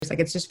Like,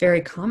 it's just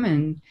very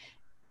common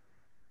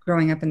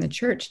growing up in the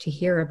church to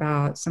hear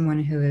about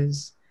someone who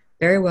is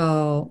very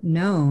well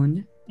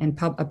known and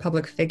a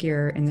public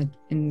figure in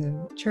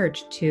the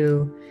church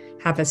to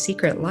have a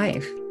secret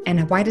life.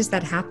 And why does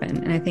that happen?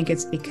 And I think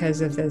it's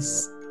because of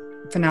this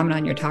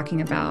phenomenon you're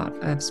talking about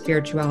of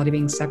spirituality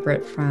being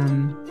separate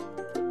from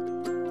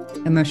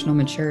emotional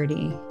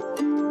maturity.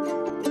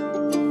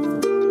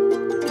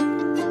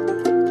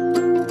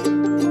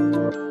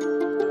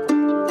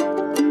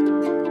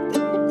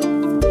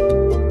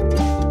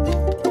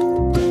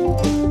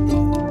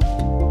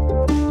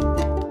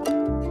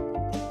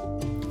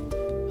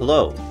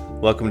 Hello,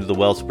 welcome to the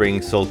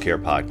Wellspring Soul Care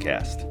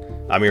Podcast.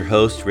 I'm your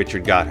host,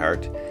 Richard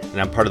Gotthard,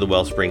 and I'm part of the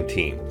Wellspring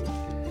team.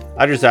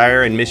 Our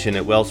desire and mission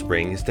at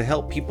Wellspring is to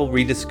help people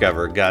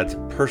rediscover God's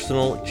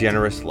personal,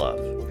 generous love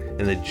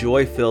and the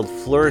joy-filled,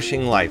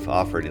 flourishing life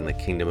offered in the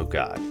kingdom of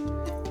God.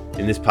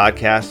 In this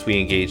podcast, we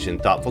engage in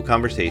thoughtful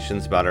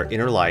conversations about our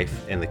inner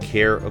life and the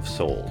care of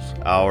souls,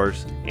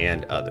 ours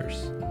and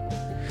others.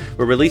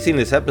 We're releasing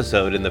this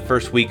episode in the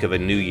first week of a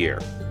new year.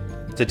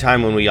 It's a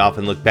time when we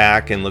often look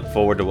back and look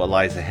forward to what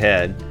lies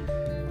ahead.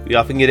 We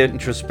often get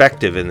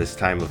introspective in this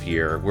time of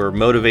year. We're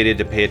motivated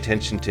to pay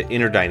attention to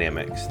inner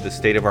dynamics, the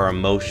state of our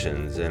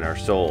emotions and our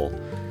soul.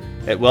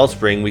 At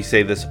Wellspring, we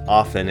say this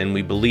often, and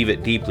we believe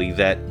it deeply,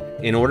 that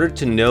in order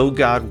to know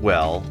God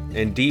well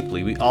and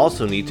deeply, we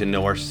also need to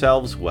know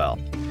ourselves well.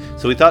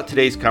 So we thought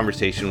today's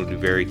conversation would be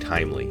very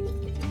timely.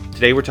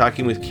 Today we're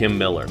talking with Kim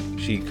Miller.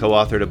 She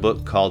co-authored a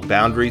book called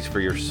Boundaries for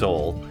Your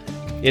Soul.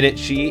 In it,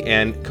 she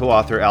and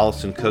co-author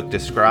Allison Cook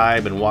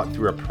describe and walk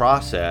through a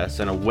process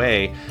and a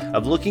way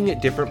of looking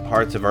at different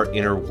parts of our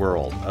inner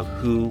world, of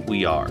who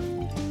we are.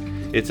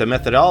 It's a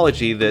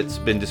methodology that's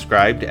been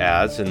described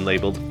as and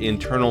labeled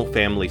internal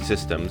family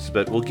systems,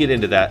 but we'll get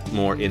into that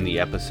more in the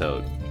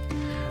episode.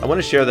 I want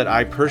to share that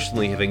I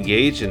personally have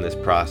engaged in this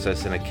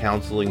process in a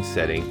counseling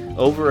setting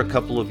over a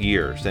couple of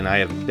years, and I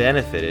have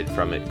benefited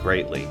from it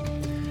greatly.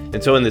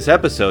 And so in this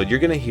episode, you're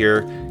going to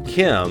hear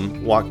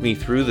Kim walk me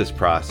through this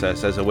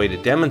process as a way to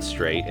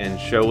demonstrate and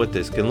show what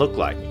this can look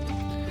like.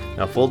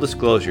 Now, full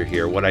disclosure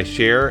here, what I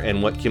share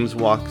and what Kim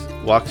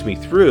walks me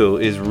through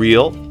is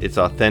real, it's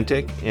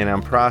authentic, and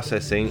I'm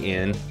processing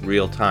in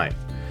real time.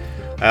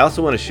 I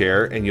also want to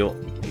share, and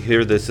you'll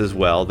hear this as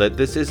well, that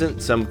this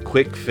isn't some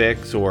quick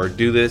fix or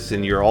do this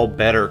and you're all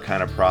better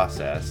kind of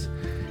process.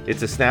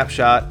 It's a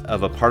snapshot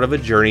of a part of a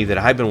journey that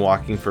I've been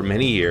walking for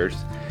many years,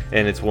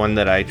 and it's one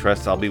that I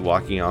trust I'll be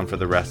walking on for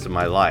the rest of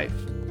my life.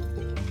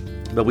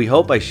 But we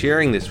hope by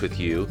sharing this with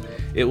you,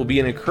 it will be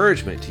an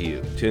encouragement to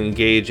you to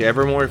engage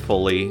ever more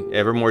fully,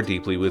 ever more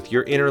deeply with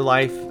your inner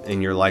life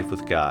and your life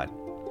with God.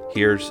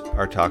 Here's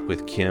our talk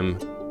with Kim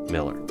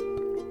Miller.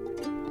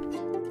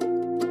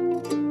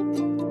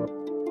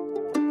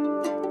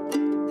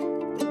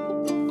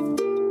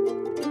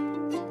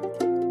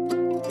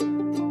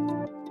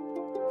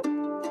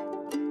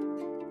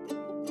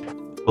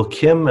 Well,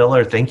 Kim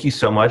Miller, thank you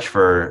so much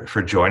for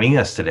joining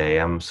us today.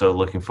 I'm so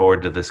looking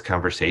forward to this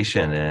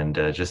conversation, and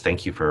just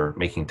thank you for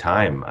making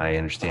time. I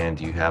understand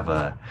you have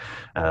a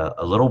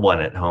little one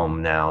at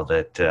home now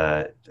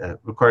that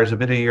requires a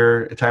bit of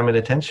your time and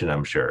attention,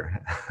 I'm sure.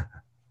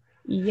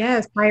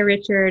 Yes. Hi,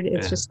 Richard.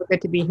 It's just so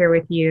good to be here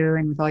with you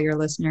and with all your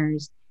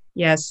listeners.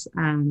 Yes,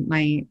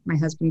 my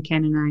husband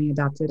Ken and I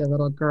adopted a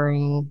little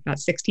girl about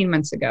 16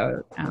 months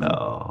ago,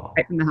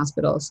 right from the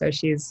hospital. So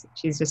she's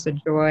just a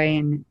joy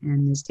and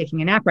is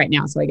taking a nap right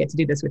now. So I get to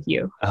do this with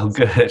you. Oh,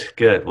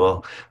 good.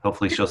 Well,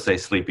 hopefully she'll stay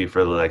sleepy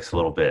for the next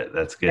little bit.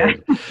 That's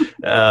good.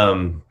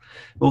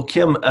 Well,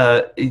 Kim,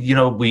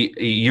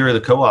 you're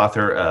the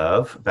co-author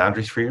of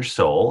Boundaries for Your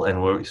Soul,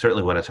 and we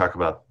certainly want to talk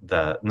about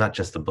not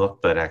just the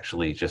book, but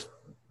actually just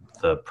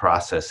the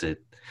process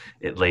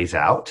it lays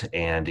out,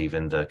 and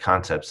even the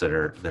concepts that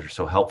are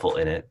so helpful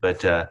in it.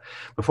 But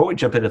before we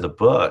jump into the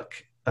book,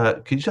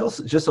 could you tell us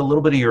just a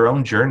little bit of your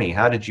own journey?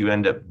 How did you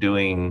end up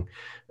doing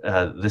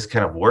this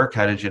kind of work?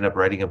 How did you end up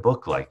writing a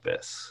book like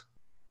this?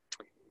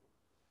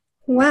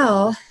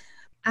 Well,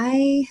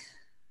 I'll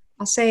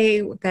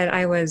say that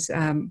I was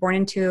born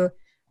into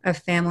a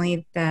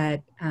family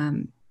that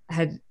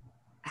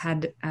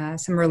had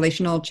some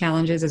relational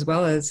challenges as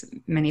well as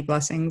many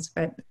blessings,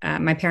 but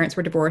my parents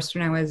were divorced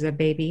when I was a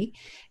baby.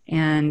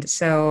 And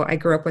so I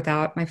grew up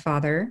without my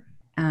father.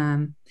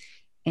 And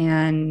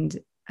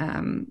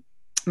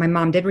my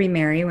mom did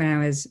remarry when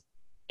I was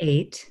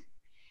 8.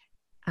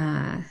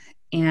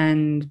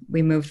 And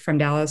we moved from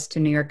Dallas to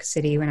New York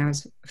City when I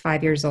was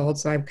 5 years old.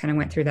 So I kind of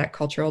went through that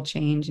cultural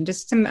change and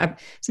just some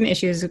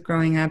issues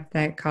growing up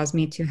that caused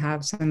me to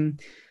have some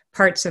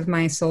parts of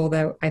my soul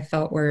that I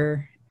felt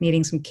were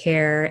needing some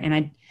care.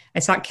 And I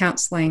sought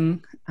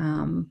counseling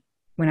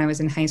when I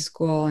was in high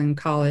school and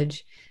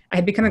college. I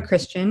had become a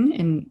Christian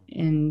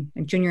in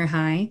junior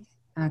high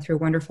through a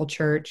wonderful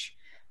church,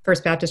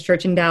 First Baptist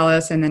Church in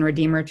Dallas, and then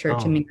Redeemer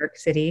Church in New York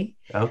City.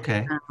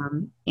 Okay.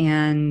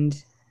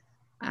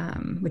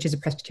 Which is a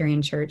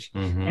Presbyterian church.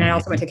 Mm-hmm. And I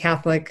also went to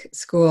Catholic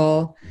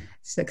school,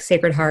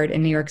 Sacred Heart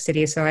in New York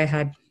City. So I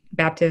had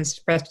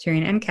Baptist,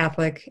 Presbyterian, and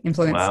Catholic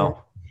influence.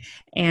 Wow.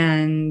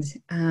 And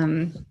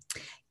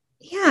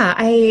yeah,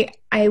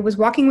 I was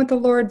walking with the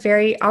Lord,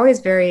 always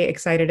very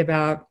excited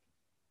about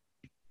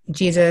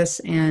Jesus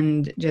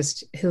and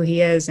just who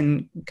he is,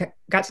 and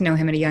got to know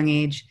him at a young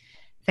age,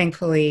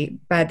 thankfully.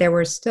 But there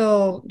were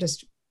still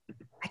just,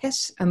 I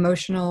guess,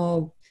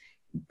 emotional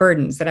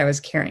burdens that I was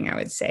carrying, I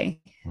would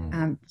say.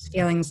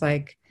 Feelings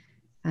like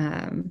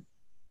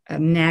a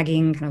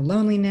nagging kind of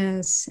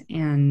loneliness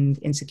and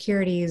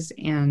insecurities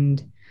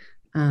and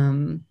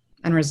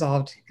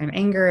unresolved kind of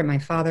anger at my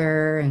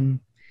father and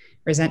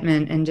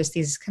resentment and just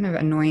these kind of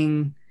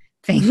annoying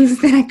things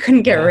that I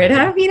couldn't get rid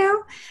of,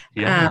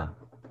 Yeah.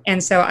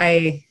 And so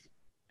I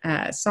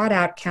sought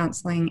out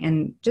counseling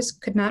and just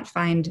could not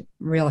find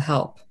real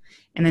help.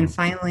 And then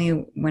finally,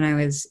 when I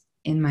was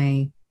in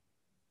my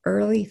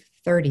early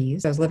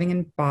 30s, I was living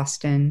in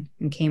Boston,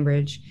 in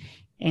Cambridge,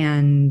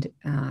 and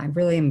I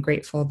really am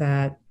grateful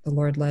that the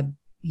Lord led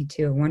me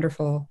to a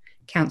wonderful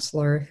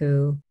counselor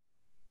who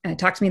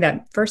talked to me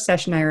that first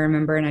session, I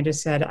remember, and I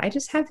just said, I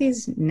just have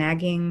these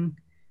nagging,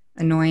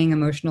 annoying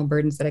emotional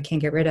burdens that I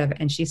can't get rid of.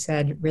 And she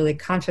said really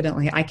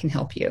confidently, I can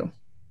help you.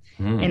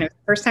 And it was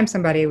the first time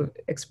somebody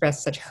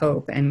expressed such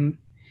hope and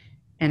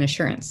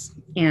assurance.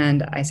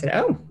 And I said,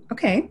 oh,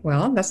 okay,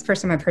 well, that's the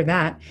first time I've heard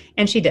that.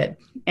 And she did.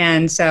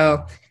 And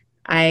so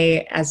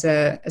I, as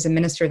a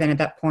minister then at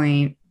that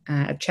point,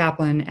 a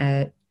chaplain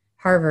at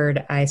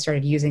Harvard, I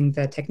started using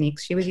the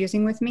techniques she was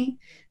using with me,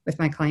 with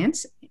my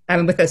clients,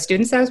 with the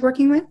students I was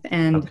working with,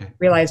 and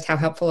realized how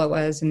helpful it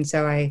was. And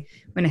so I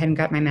went ahead and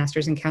got my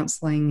master's in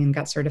counseling and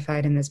got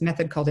certified in this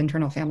method called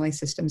internal family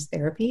systems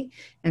therapy,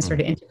 and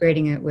started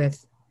integrating it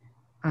with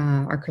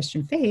our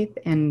Christian faith,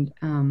 and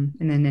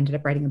then ended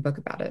up writing a book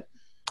about it.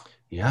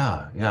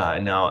 Yeah.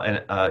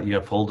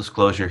 And full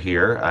disclosure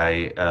here,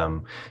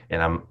 I'm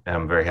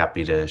very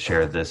happy to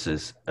share this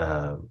as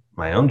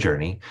my own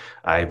journey.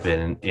 I've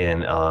been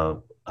in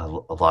a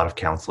lot of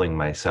counseling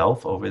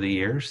myself over the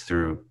years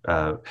through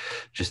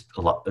just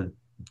a lot.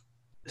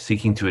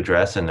 Seeking to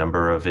address a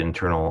number of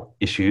internal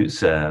issues,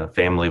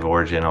 family of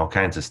origin, all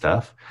kinds of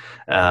stuff.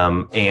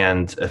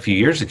 And a few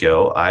years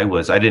ago, I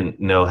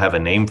didn't have a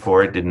name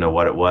for it, didn't know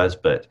what it was,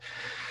 but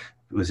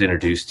was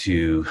introduced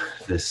to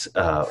this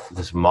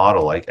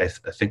model. I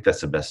think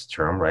that's the best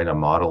term, right? A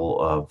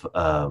model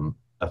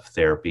of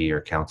therapy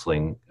or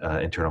counseling,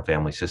 internal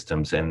family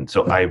systems. And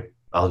so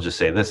I'll just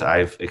say this: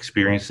 I've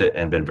experienced it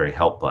and been very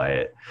helped by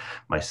it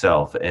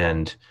myself.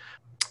 And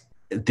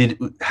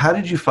how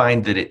did you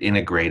find that it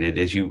integrated,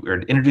 as you were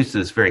introduced to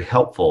this very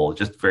helpful,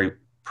 just very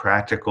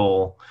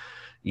practical,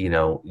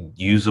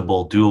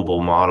 usable,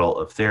 doable model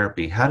of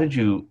therapy? How did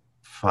you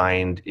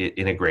find it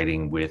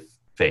integrating with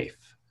faith?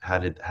 How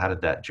did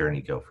that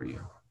journey go for you?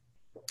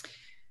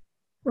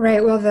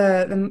 Right. Well,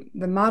 the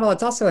model,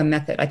 it's also a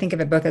method. I think of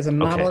it both as a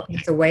model.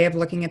 It's a way of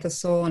looking at the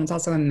soul, and it's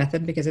also a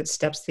method because it's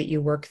steps that you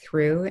work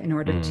through in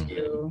order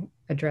to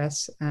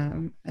address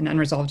an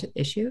unresolved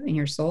issue in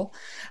your soul.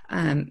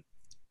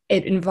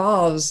 It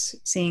involves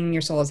seeing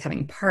your soul as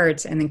having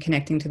parts and then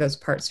connecting to those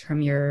parts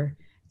from your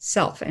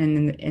self.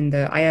 And in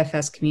the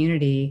IFS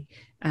community,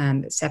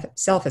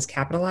 self is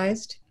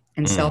capitalized,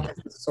 and self is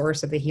the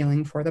source of the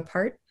healing for the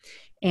part.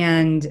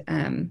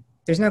 And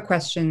there's no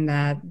question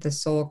that the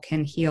soul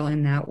can heal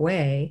in that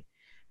way,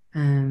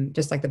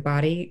 just like the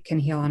body can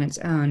heal on its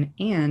own.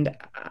 And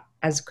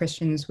as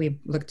Christians, we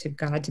look to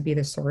God to be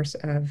the source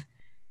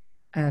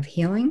of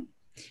healing.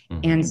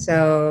 And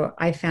so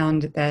I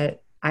found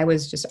that I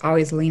was just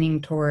always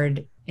leaning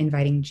toward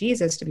inviting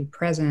Jesus to be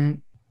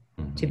present,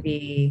 to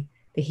be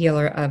the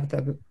healer of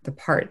the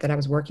part that I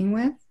was working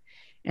with.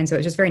 And so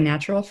it's just very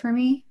natural for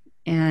me.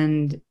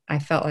 And I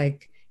felt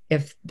like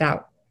if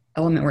that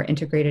element were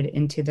integrated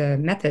into the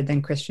method,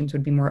 then Christians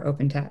would be more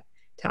open to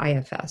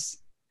IFS.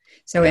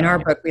 So in our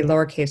book, we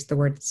lowercase the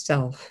word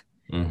self,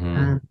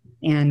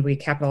 and we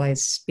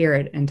capitalize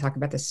spirit and talk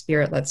about the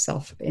spirit-led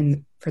self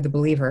for the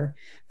believer.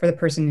 For the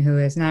person who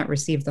has not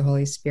received the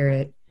Holy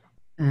Spirit,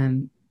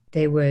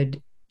 they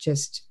would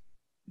just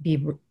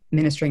be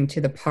ministering to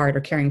the part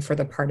or caring for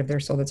the part of their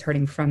soul that's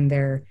hurting from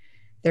their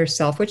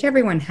self, which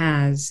everyone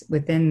has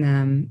within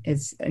them.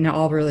 Is in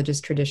all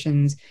religious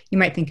traditions, you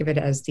might think of it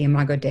as the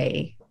imago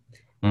Dei,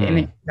 the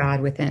image of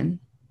God within.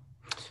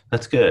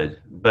 That's good.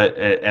 But,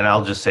 and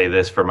I'll just say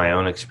this for my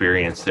own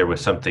experience, there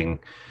was something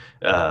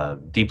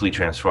deeply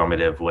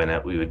transformative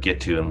when we would get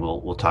to, and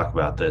we'll talk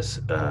about this,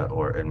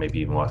 and maybe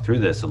even walk through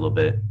this a little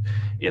bit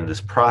in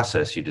this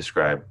process you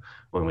describe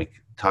when we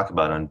talk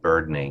about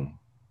unburdening,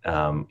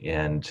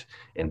 and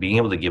being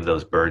able to give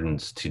those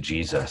burdens to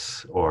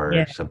Jesus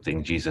or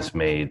something Jesus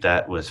made.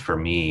 That was for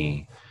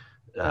me,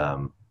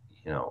 so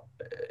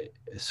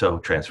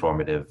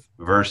transformative,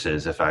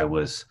 versus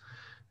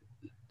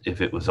if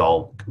it was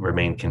all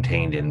remained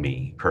contained in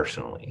me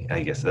personally.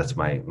 I guess that's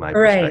my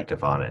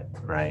perspective on it.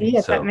 Right.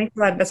 Yes, that makes a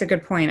lot. That's a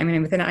good point. I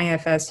mean, within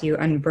IFS, you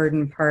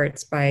unburden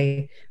parts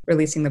by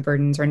releasing the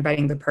burdens or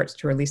inviting the parts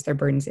to release their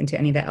burdens into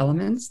any of the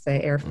elements,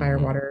 the air, fire,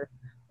 water,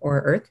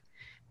 or earth.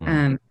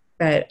 But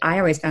but I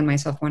always found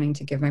myself wanting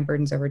to give my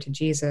burdens over to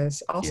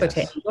Jesus, also to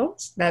Yes.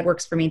 angels. That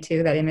works for me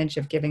too, that image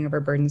of giving over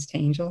burdens to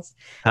angels.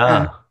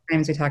 Ah.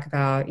 Sometimes we talk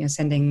about,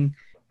 sending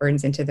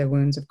burdens into the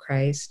wounds of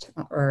Christ,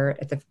 or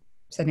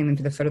sending them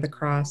to the foot of the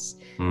cross.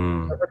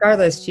 Mm. But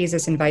regardless,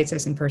 Jesus invites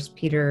us in 1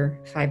 Peter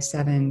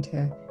 5:7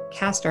 to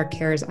cast our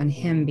cares on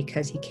him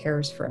because he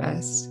cares for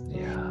us.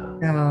 Yeah.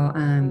 So,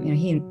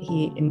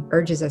 he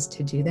urges us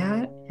to do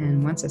that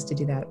and wants us to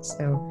do that.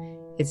 So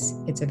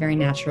it's a very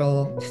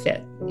natural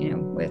fit,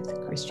 with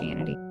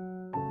Christianity.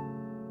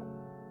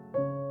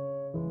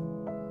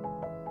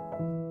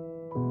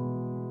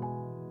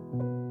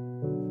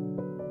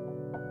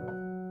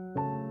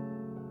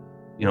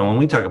 When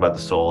we talk about the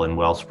soul in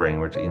Wellspring,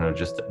 we're,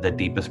 just the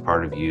deepest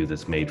part of you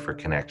that's made for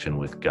connection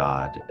with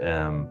God,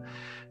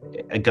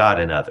 God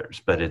and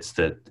others. But it's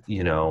that,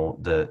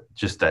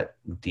 just that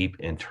deep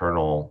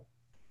internal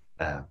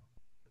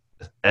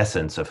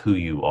essence of who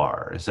you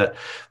are. Would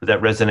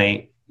that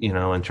resonate,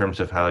 in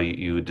terms of how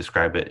you would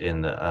describe it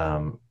in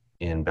the,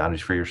 in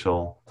Boundaries for Your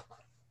Soul?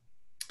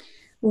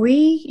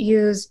 We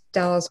use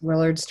Dallas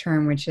Willard's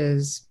term, which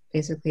is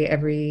basically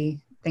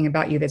everything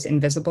about you that's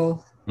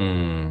invisible.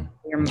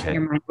 Okay.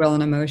 Your mind, will,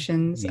 and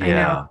emotions. Yeah. I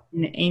know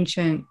in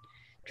ancient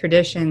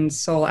traditions,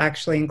 soul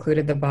actually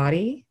included the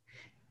body,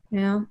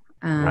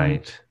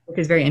 Right. which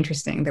is very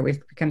interesting that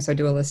we've become so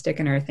dualistic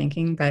in our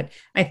thinking. But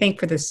I think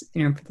for this,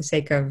 for the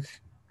sake of,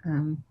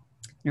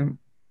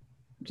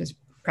 just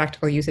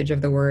practical usage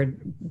of the word,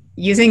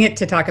 using it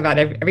to talk about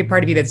every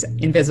part of you that's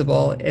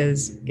invisible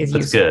is That's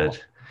useful.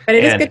 good. But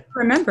it is good to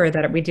remember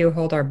that we do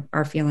hold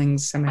our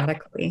feelings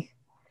somatically.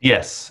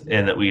 Yes,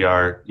 and that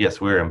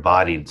we're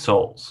embodied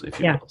souls, if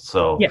you will.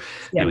 So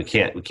we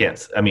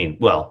can't. I mean,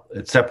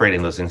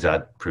 separating those things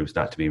out proves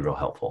not to be real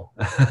helpful.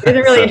 It's a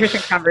really interesting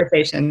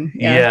conversation.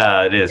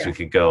 Yeah, it is. Yeah. We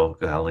could go,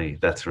 golly,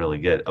 that's really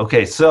good.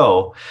 Okay,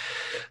 so,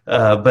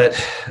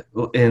 but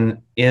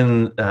in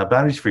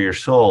Boundaries for Your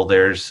Soul,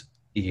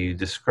 you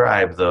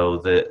describe though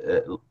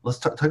that let's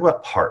talk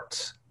about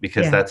parts,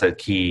 because that's a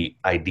key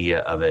idea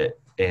of it.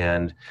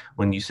 And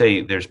when you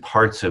say there's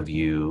parts of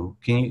you,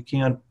 can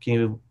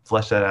you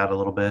flesh that out a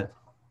little bit?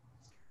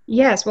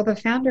 Yes. Well, the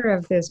founder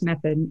of this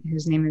method,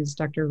 whose name is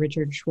Dr.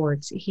 Richard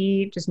Schwartz,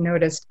 he just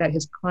noticed that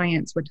his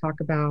clients would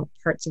talk about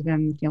parts of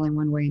them feeling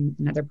one way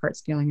and other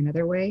parts feeling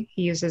another way.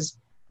 He uses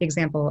the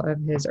example of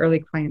his early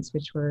clients,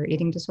 which were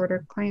eating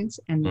disorder clients,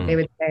 and they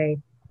would say,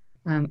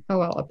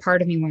 a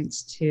part of me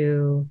wants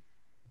to,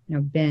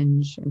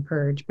 binge and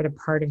purge, but a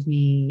part of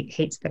me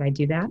hates that I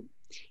do that.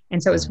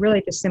 And so it was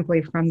really just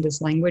simply from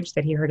this language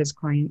that he heard his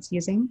clients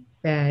using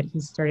that he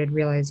started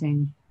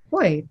realizing,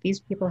 boy, these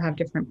people have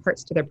different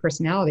parts to their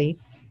personality.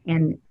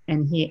 And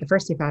at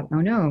first he thought,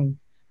 oh no,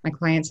 my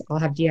clients all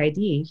have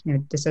DID,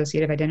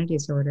 dissociative identity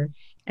disorder.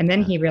 And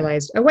then he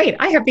realized, oh wait,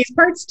 I have these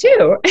parts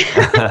too.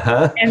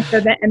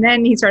 and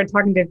then he started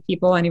talking to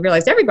people and he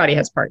realized everybody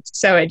has parts.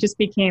 So it just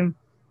became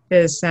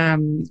this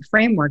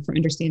framework for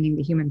understanding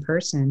the human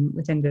person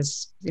within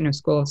this,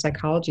 school of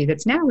psychology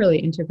that's now really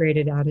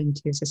integrated out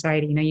into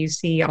society. You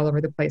see all over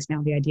the place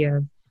now the idea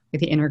of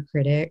the inner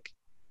critic,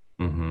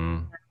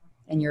 and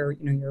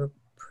your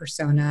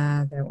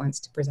persona that wants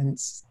to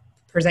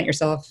present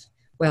yourself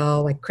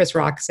well. Like Chris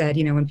Rock said,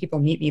 when people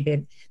meet me,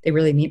 they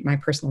really meet my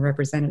personal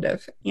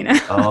representative.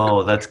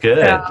 Oh, that's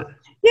good.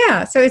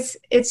 So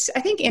it's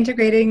I think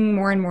integrating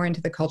more and more into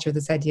the culture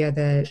this idea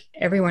that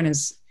everyone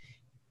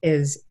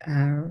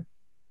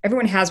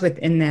everyone has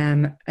within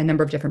them a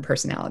number of different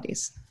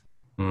personalities.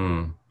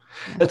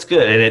 That's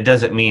good. And it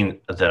doesn't mean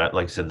that,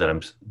 like I said, that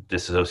I'm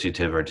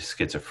dissociative or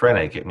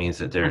schizophrenic. It means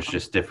that there's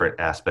just different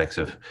aspects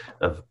of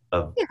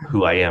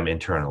who I am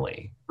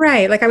internally.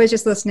 Right. Like I was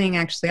just listening,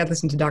 actually, I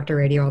listen to Dr.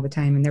 Radio all the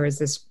time. And there was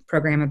this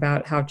program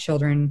about how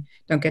children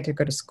don't get to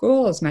go to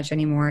school as much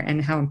anymore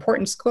and how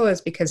important school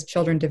is because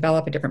children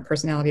develop a different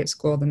personality at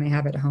school than they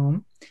have at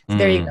home. So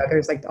there you go.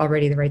 There's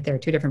already right there,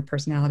 two different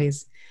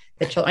personalities.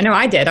 I know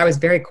I did. I was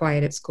very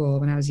quiet at school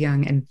when I was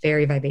young and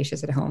very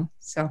vivacious at home.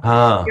 So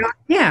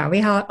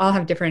we all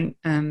have different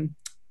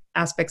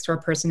aspects to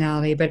our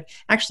personality, but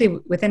actually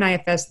within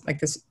IFS, like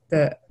this,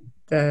 the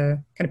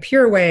kind of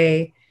pure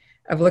way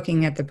of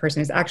looking at the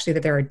person is actually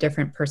that there are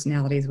different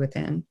personalities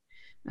within,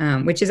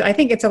 which is, I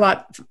think it's a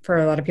lot for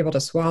a lot of people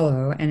to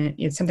swallow. And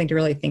it's something to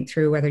really think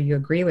through whether you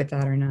agree with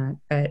that or not.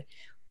 But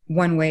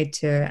one way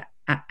to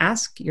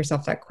ask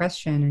yourself that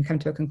question and come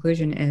to a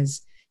conclusion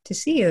is to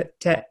see,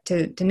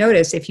 to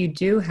notice if you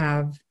do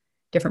have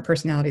different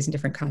personalities in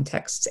different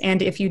contexts.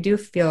 And if you do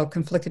feel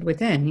conflicted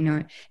within,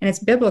 and it's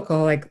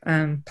biblical, like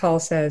Paul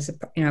says,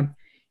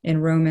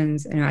 in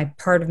Romans,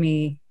 part of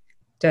me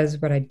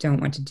does what I don't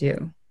want to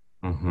do.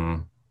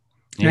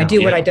 I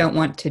do what I don't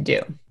want to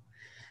do.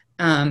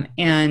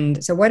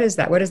 And so what is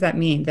that? What does that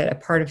mean? That a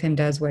part of him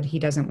does what he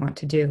doesn't want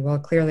to do? Well,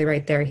 clearly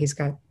right there, he's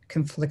got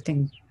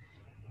conflicting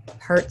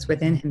parts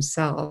within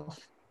himself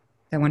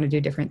that want to do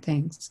different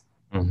things.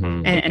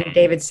 And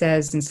David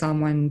says in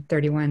Psalm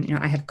 131,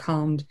 I have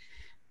calmed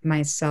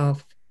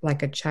myself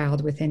like a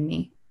child within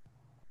me.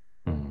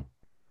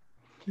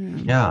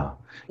 Yeah.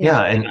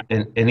 Yeah.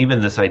 And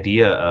even this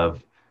idea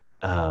of,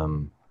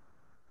 um,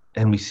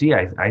 and we see,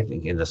 I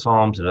think, in the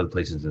Psalms and other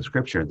places in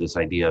Scripture, this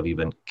idea of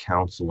even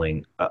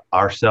counseling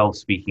ourselves,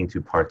 speaking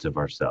to parts of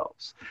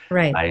ourselves.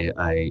 Right.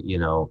 You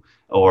know,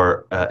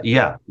 or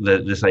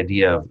this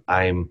idea of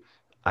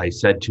I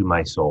said to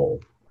my soul,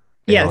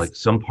 you know, Yes. like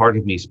some part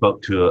of me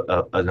spoke to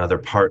another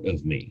part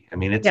of me. I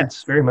mean, Yes.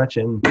 it's very much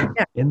in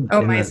Yeah. in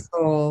Oh, in my the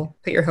soul,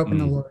 put your hope in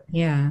the mm, Lord.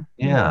 Yeah. Mhm.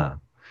 yeah.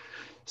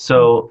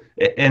 So,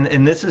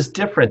 and this is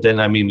different than,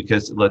 I mean,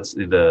 because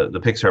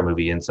the Pixar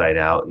movie Inside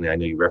Out, and I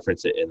know you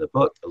reference it in the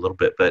book a little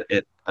bit, but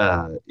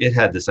it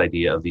had this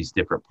idea of these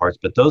different parts,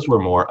 but those were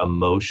more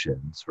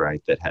emotions,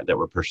 right? That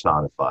were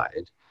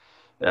personified.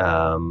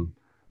 Um,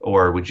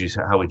 or would you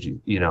say, how would you,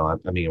 you know,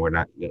 I mean, we're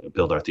not going to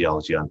build our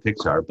theology on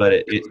Pixar, but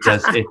it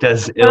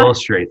does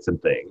illustrate some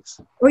things.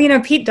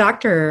 Well, Pete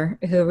Docter,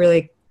 who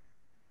really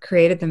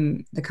created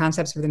the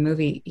concepts for the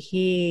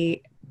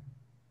movie,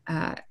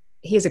 uh,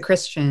 he is a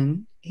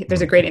Christian.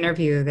 There's a Mm. great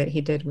interview that he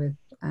did with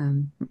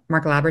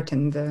Mark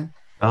Laberton, the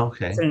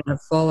Okay. president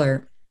of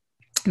Fuller.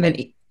 But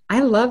I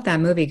love that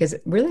movie because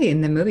really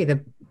in the movie,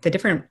 the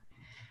different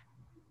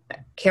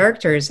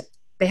characters,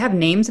 they have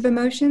names of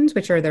emotions,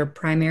 which are their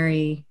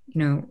primary,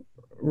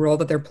 role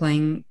that they're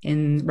playing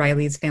in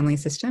Riley's family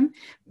system.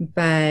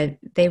 But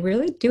they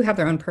really do have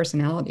their own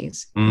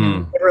personalities.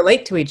 Mm. They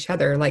relate to each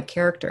other like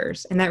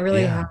characters, and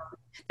Yeah.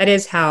 that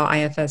is how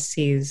IFS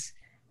sees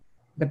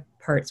the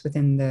parts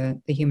within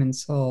the human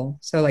soul.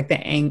 So like the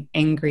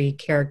angry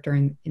character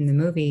in the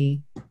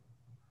movie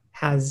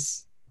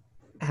has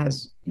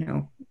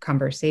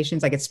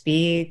conversations, like it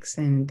speaks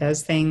and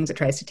does things. It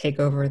tries to take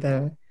over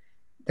the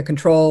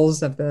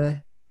controls of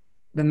the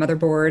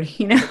motherboard,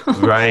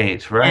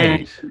 Right. and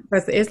Right.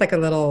 it is like a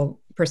little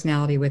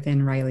personality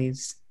within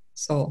Riley's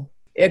soul.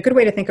 A good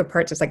way to think of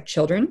parts is like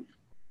children,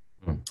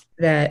 Mm.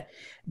 that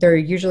they're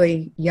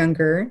usually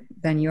younger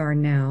than you are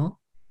now,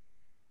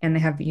 and they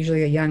have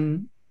usually a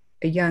young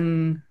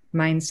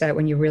mindset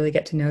when you really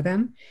get to know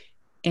them,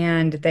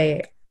 and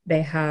they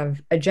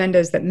have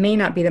agendas that may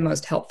not be the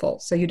most helpful.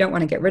 So you don't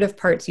want to get rid of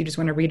parts, you just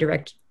want to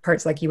redirect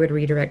parts like you would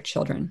redirect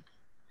children,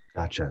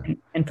 Gotcha.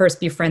 and first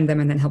befriend them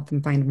and then help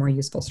them find more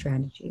useful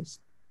strategies.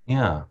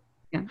 Yeah.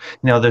 Yeah.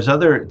 Now, there's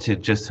other, to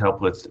just help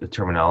with the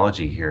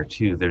terminology here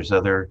too. There's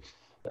other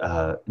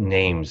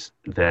names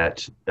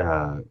that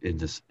in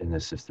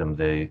this system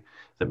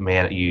that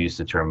man you use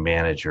the term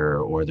manager,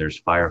 or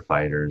there's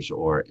firefighters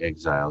or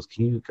exiles.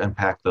 Can you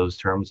unpack those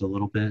terms a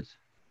little bit?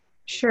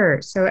 Sure.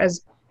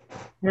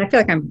 And I feel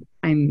like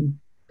I'm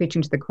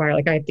preaching to the choir.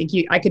 Like I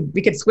think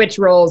we could switch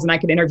roles and I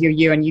could interview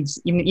you, and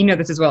you know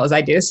this as well as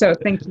I do. So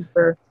thank you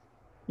for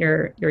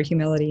your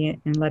humility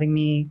and letting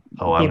me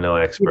Oh, be I'm no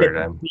the, expert.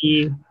 I'm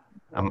the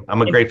I'm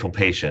I'm a grateful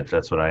patient.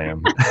 That's what I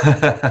am.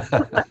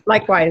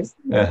 likewise.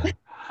 Yeah.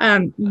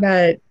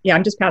 But yeah,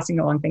 I'm just passing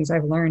along things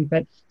I've learned.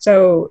 But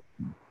so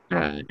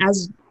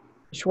as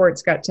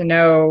Schwartz got to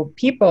know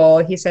people,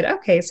 he said,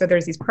 okay, so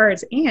there's these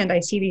parts, and I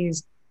see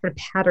these sort of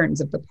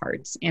patterns of the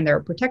parts, and there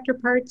are protector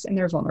parts and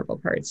there are vulnerable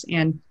parts.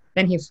 And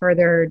then he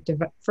further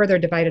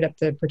divided up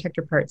the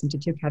protector parts into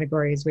two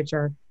categories, which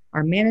are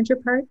our manager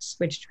parts,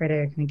 which try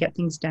to kind of get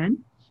things done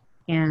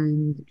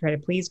and try to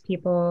please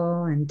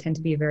people and tend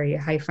to be very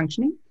high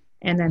functioning.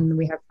 And then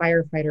we have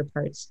firefighter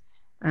parts,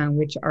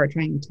 which are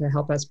trying to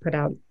help us put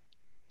out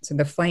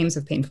the flames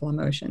of painful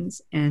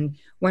emotions. And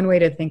one way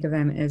to think of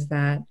them is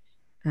that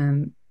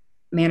um,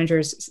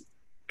 managers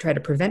try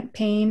to prevent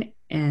pain,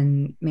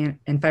 and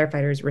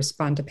firefighters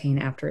respond to pain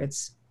after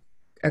it's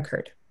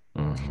occurred.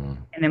 Hmm.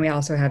 And then we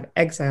also have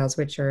exiles,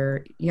 which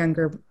are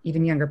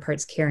even younger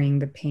parts carrying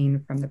the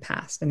pain from the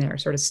past, and they're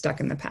sort of stuck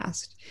in the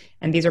past.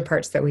 And these are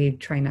parts that we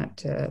try not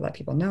to let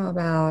people know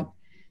about.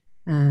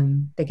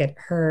 They get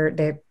hurt.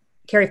 They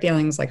carry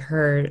feelings like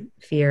hurt,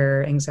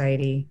 fear,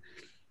 anxiety.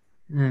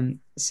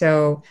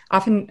 So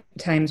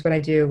oftentimes what I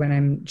do when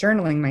I'm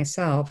journaling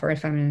myself, or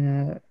if I'm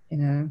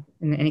in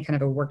any kind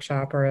of a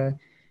workshop or a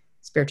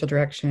spiritual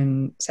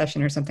direction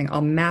session or something,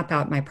 I'll map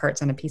out my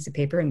parts on a piece of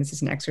paper. And this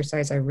is an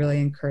exercise I really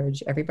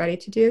encourage everybody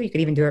to do. You could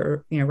even do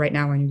it, right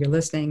now when you're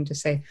listening, to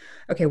say,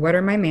 okay, what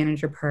are my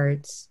manager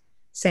parts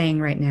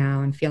saying right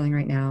now and feeling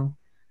right now?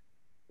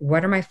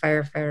 What are my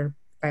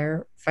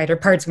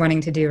firefighter parts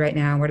wanting to do right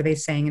now? What are they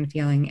saying and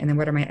feeling? And then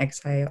what are my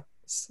exiles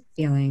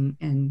feeling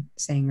and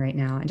saying right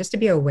now? And just to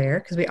be aware,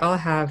 because we all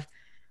have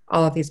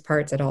all of these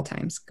parts at all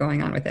times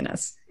going on within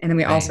us. And then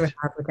we also Right.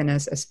 have within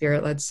us a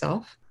spirit-led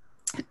self.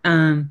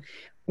 um,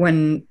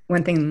 one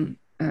thing,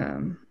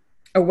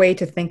 a way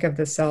to think of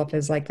the self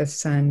is like the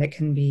sun that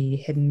can be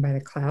hidden by the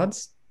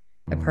clouds.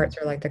 The Mm. parts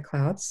are like the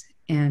clouds.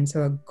 And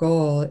so a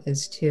goal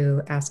is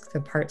to ask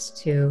the parts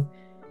to,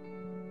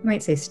 you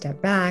might say,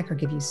 step back or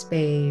give you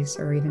space,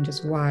 or even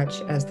just watch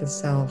as the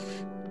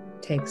self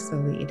takes the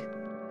lead.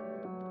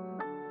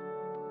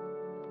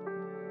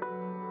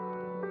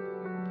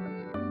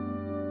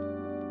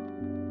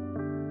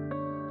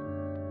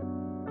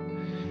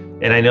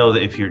 And I know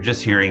that if you're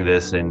just hearing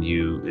this and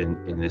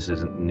and this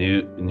isn't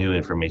new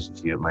information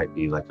to you, it might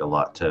be like a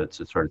lot to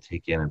sort of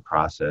take in and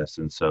process.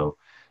 And so,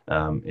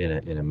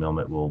 in a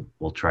moment,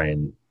 we'll try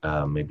and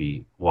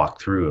maybe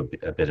walk through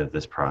a bit of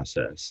this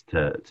process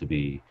to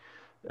be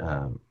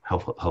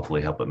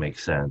hopefully help it make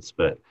sense.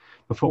 But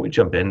before we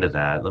jump into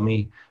that,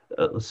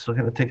 let's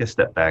kind of take a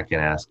step back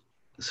and ask.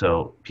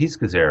 So Pete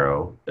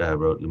Scazzero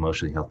wrote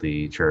Emotionally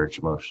Healthy Church,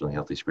 Emotionally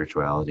Healthy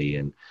Spirituality,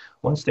 and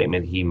one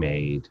statement he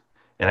made,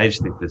 and I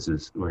just think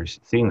we're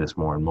seeing this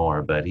more and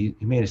more, but he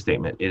made a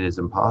statement: it is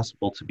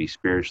impossible to be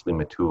spiritually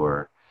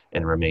mature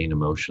and remain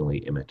emotionally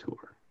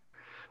immature.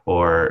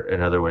 Or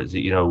in other words, I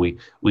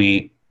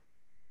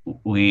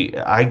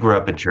grew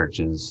up in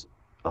churches,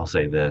 I'll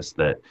say this,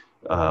 that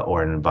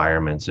or in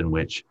environments in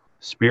which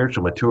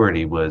spiritual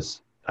maturity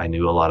was, I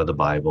knew a lot of the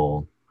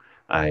Bible.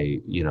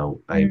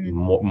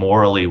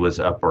 Morally was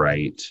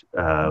upright,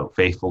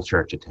 faithful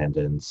church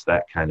attendance,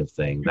 that kind of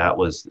thing. That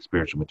was the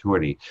spiritual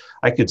maturity.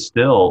 I could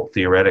still,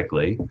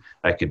 theoretically,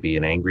 I could be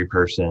an angry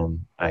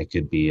person. I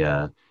could be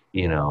a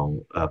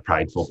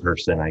prideful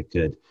person. I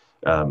could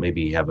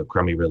maybe have a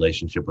crummy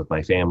relationship with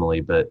my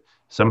family, but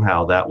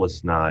somehow that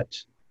was not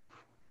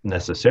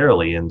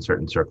necessarily in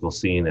certain circles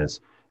seen as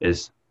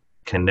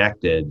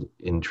connected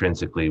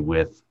intrinsically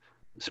with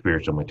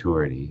spiritual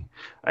maturity.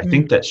 I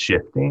think that's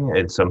shifting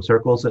in some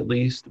circles at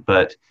least,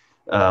 but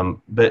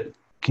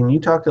can you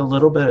talk a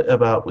little bit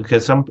about,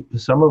 because some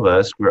of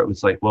us grew up,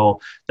 it's like, well,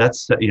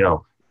 that's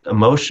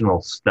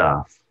emotional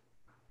stuff,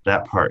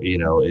 that part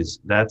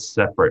that's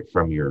separate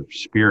from your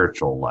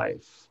spiritual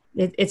life.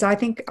 It's I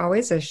think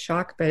always a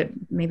shock, but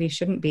maybe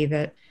shouldn't be,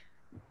 that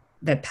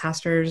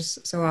pastors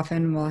so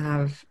often will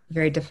have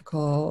very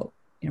difficult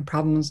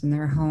problems in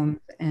their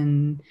home,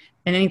 and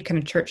any kind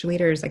of church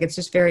leaders. Like, it's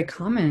just very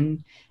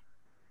common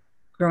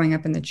growing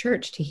up in the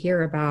church to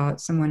hear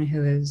about someone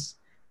who is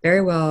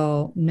very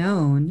well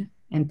known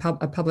and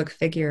a public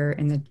figure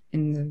in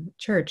the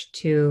church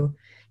to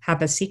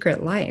have a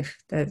secret life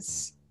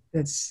that's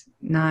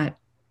not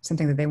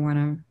something that they want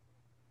to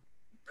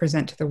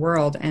present to the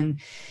world. And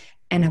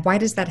why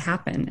does that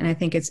happen? And I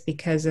think it's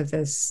because of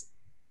this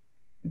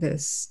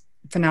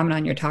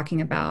phenomenon you're talking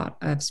about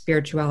of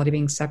spirituality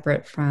being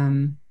separate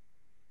from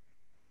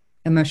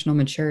emotional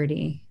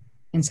maturity.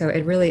 And so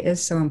it really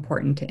is so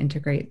important to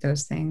integrate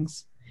those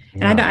things.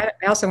 Yeah. And I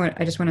just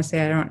want to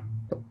say, I don't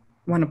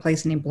want to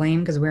place any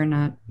blame, because we're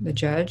not the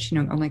judge.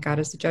 Only God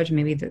is the judge.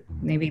 Maybe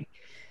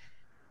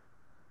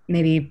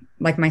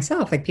like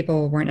myself, like,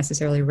 people weren't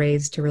necessarily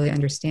raised to really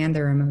understand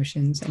their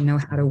emotions and know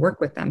how to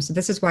work with them. So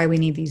this is why we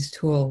need these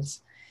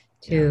tools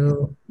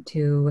to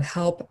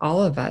help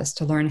all of us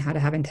to learn how to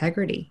have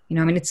integrity.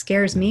 It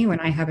scares me when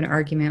I have an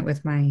argument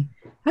with my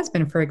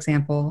husband, for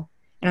example,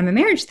 and I'm a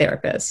marriage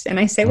therapist, and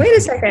I say, wait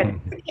a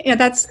second,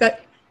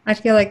 I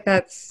feel like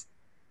that's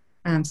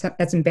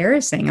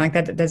embarrassing. Like,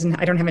 I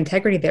don't have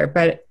integrity there.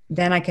 But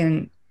then I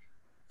can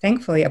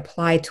thankfully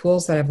apply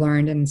tools that I've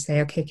learned and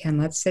say, okay, Ken,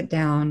 let's sit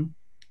down.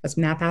 Let's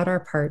map out our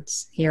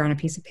parts here on a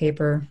piece of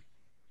paper.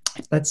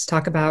 Let's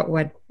talk about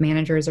what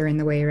managers are in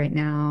the way right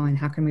now and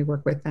how can we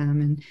work with them.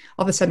 And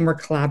all of a sudden we're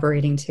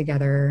collaborating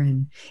together.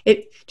 And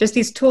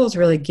these tools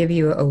really give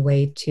you a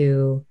way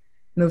to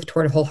move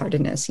toward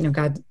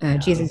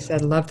wholeheartedness. Jesus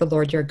said, love the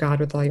Lord your God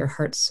with all your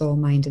heart, soul,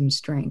 mind, and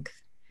strength.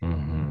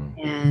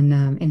 Mm-hmm.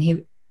 And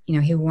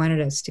he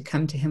wanted us to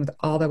come to him with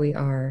all that we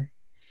are.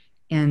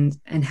 And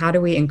how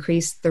do we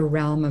increase the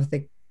realm of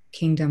the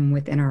kingdom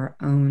within our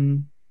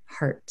own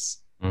hearts?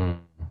 Mm.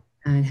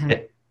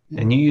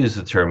 And you use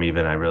the term,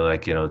 even, I really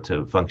like,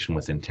 to function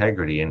with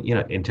integrity. And,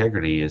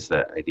 integrity is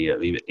that idea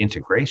of even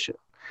integration.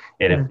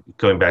 And if,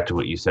 going back to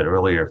what you said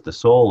earlier, if the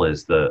soul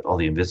is all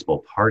the invisible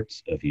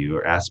parts of you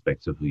or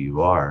aspects of who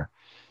you are,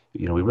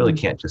 we really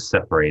can't just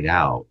separate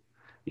out,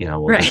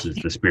 This is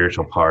the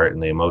spiritual part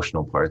and the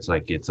emotional parts.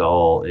 Like, it's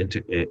all,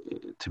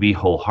 to be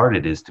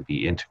wholehearted is to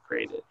be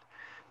integrated.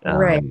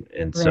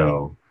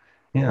 So,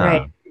 yeah.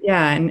 Right.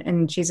 Yeah.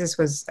 And Jesus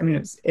was,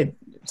 it's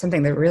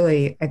something that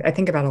really I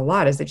think about a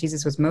lot, is that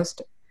Jesus was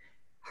most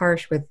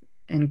harsh with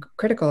and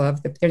critical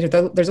of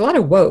there's a lot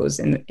of woes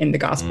in the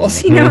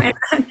Gospels,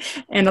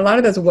 and a lot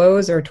of those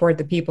woes are toward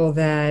the people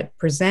that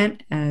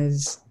present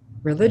as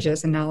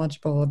religious and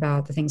knowledgeable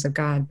about the things of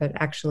God, but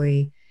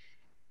actually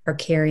are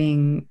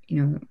carrying,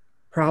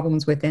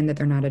 problems within that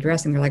they're not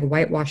addressing. They're like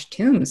whitewashed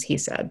tombs, he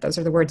said. Those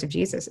are the words of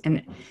Jesus.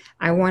 And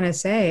I want to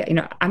say,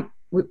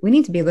 we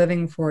need to be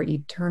living for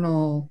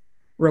eternal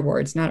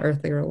rewards, not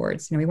earthly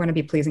rewards. We want to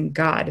be pleasing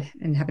God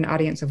and have an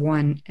audience of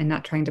one, and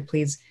not trying to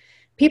please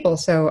people.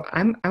 So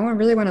I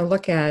really want to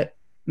look at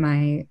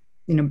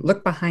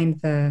look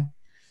behind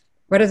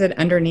what is it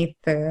underneath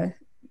the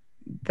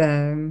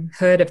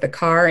hood of the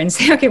car, and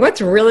say, okay,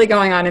 what's really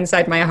going on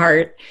inside my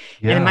heart?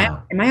 Yeah. And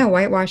am I a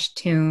whitewashed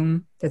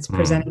tomb that's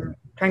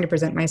trying to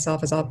present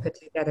myself as all put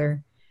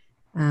together?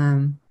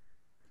 And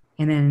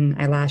then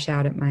I lash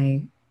out at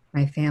my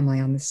family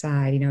on the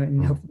side,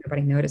 and hope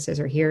nobody notices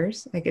or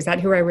hears. Like, is that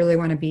who I really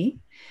want to be?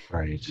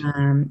 Right.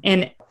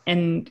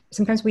 And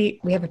sometimes we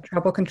have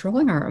trouble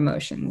controlling our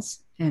emotions,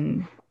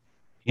 and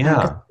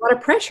Because Yeah. a lot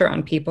of pressure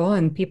on people,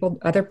 and people,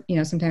 other,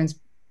 sometimes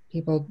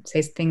people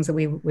say things that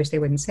we wish they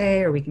wouldn't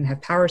say, or we can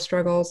have power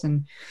struggles.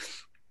 And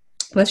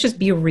let's just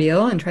be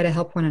real and try to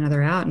help one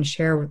another out and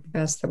share the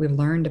best that we've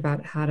learned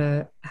about how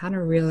to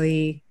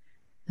really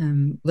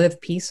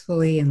live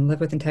peacefully and live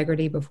with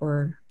integrity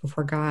before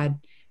God.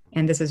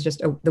 And this is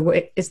just the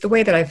way, it's the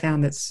way that I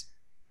found that's,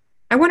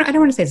 I don't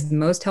want to say it's the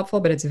most helpful,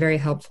 but it's a very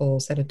helpful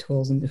set of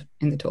tools in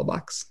the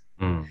toolbox.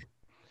 Mm.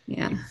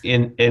 Yeah.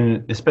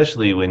 And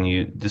especially when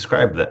you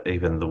describe that,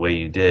 even the way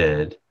you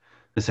did,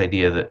 this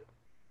idea that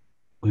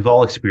we've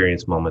all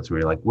experienced moments where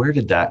you're like, where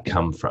did that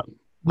come from?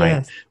 Right?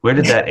 Yes. Where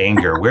did that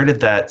anger? Where did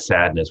that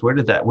sadness? Where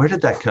did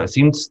that come? It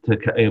seems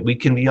to, we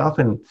can be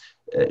often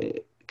uh,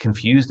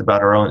 confused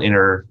about our own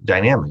inner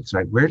dynamics,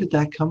 right? Where did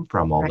that come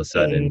from all of a Right.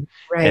 sudden?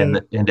 Right.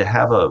 And to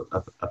have a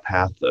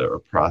path or a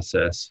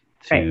process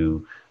Right.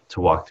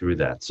 to walk through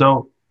that.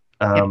 So,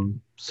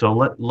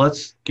 Yep.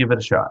 let's give it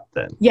a shot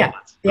then. Yeah.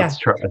 Let's Yeah.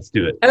 try. Let's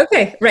do it.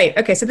 Okay. Right.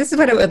 Okay. So this is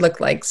what it would look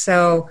like.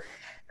 So,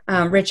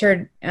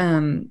 Richard,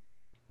 can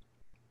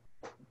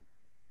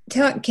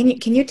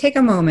you take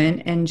a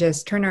moment and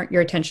just turn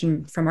your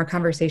attention from our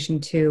conversation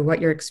to what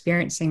you're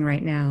experiencing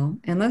right now,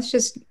 and let's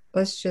just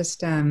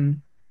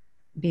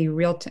be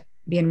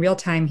in real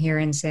time here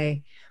and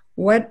say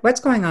what's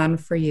going on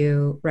for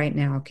you right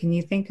now. Can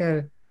you think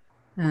of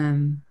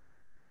um,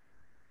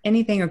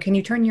 anything, or can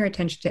you turn your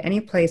attention to any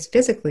place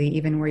physically,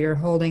 even where you're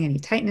holding any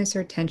tightness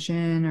or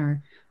tension,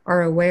 or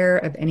are aware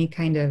of any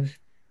kind of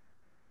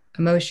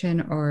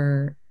emotion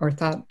or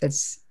thought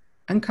that's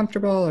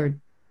uncomfortable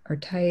or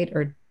tight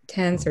or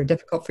tense or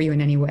difficult for you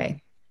in any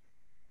way?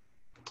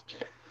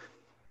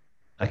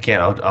 I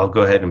can't. I'll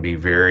go ahead and be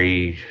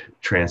very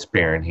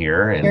transparent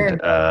here,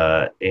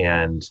 Sure.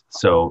 and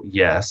so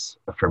yes,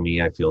 for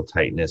me, I feel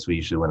tightness.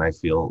 Usually, when I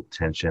feel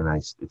tension,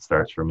 it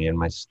starts for me in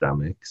my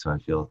stomach, so I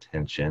feel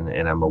tension,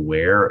 and I'm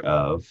aware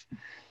of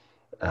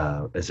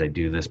as I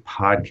do this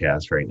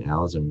podcast right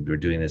now, we're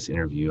doing this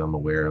interview, I'm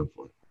aware of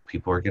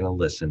people are going to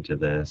listen to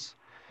this.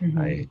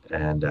 Mhm.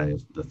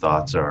 The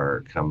thoughts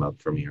are come up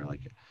for me are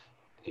like,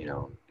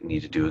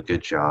 need to do a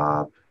good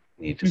job,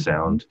 need to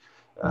Mhm.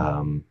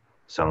 um,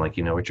 sound like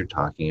you know what you're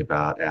talking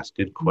about, ask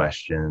good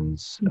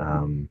questions,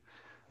 Mhm.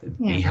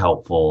 be Yeah.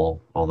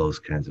 helpful, all those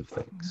kinds of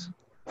things.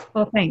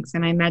 Well, thanks.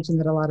 And I imagine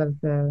that a lot of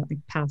the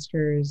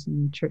pastors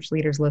and church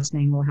leaders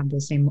listening will have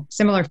the same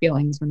similar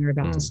feelings when they're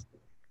about to Mm,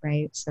 speak,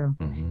 right? So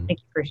hmm thank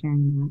you for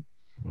sharing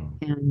mm.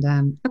 that.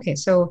 And okay,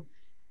 so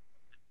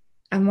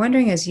I'm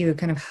wondering, as you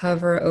kind of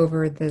hover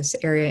over this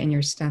area in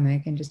your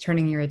stomach and just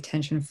turning your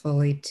attention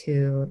fully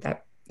to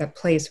that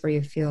place where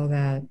you feel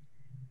that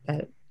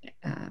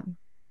um,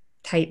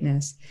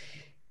 tightness,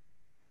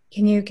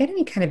 can you get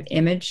any kind of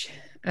image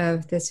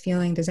of this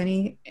feeling? Does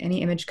any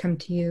image come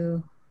to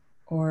you,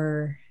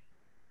 or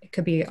it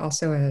could be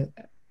also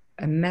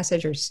a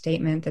message or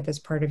statement that this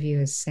part of you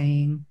is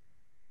saying?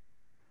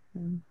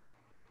 Um,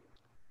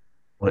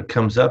 What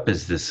comes up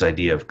is this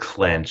idea of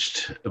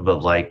clenched,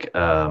 but like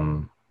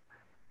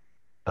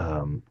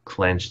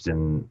clenched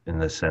in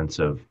the sense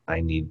of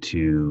I need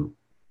to,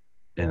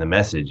 and the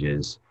message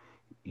is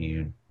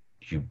you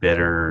you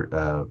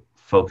better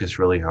focus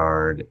really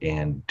hard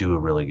and do a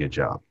really good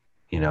job.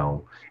 You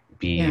know,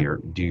 yeah.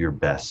 do your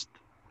best.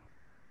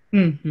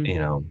 Hmm. You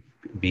know,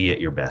 be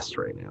at your best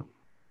right now.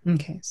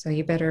 Okay, so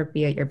you better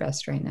be at your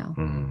best right now.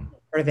 Mm-hmm.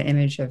 Or the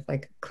image of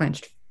like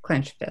clenched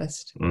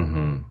fist.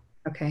 Mm-hmm.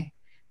 Okay.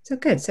 So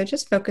good. So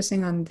just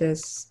focusing on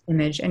this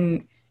image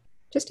and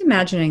just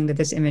imagining that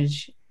this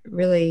image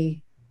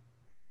really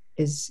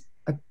is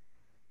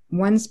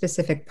one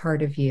specific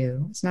part of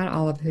you. It's not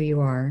all of who you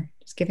are.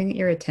 Just giving it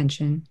your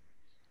attention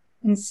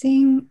and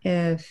seeing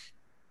if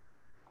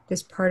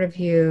this part of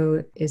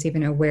you is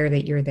even aware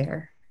that you're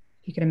there.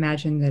 You can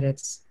imagine that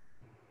it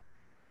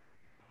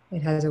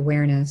has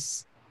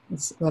awareness.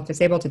 Well, if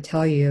it's able to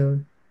tell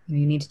you,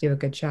 you need to do a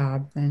good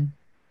job, then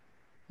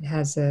it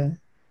has the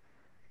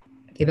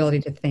ability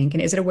to think.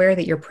 And is it aware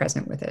that you're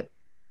present with it?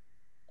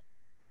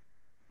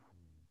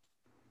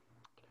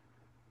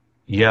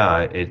 Yeah,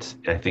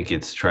 I think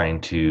it's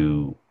trying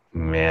to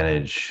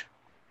manage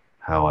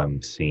how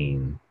I'm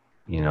seen,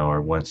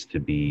 or wants to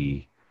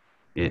be.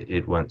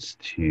 It wants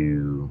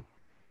to,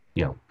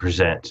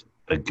 present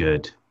a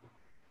good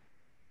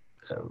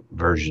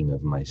version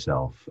of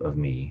myself, of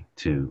me,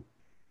 to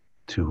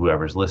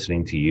whoever's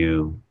listening, to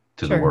you,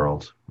 to the Sure.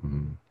 world.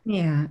 Mhm.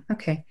 Yeah.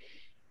 Okay.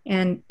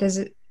 And does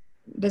it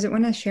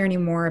want to share any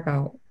more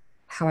about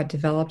how it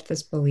developed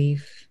this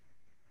belief?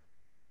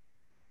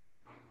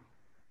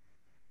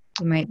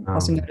 You might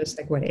also Um, notice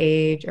like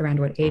around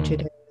what age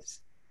it mm,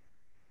 is,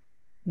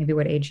 maybe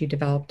what age you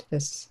developed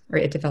this, or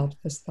it developed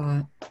this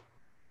thought.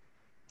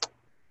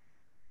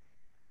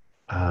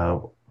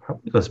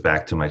 Probably goes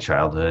back to my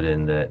childhood,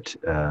 in that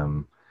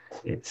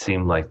it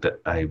seemed like that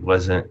I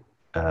wasn't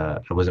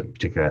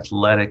particularly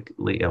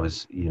athletically. I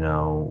was,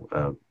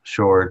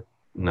 short,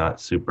 not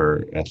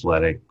super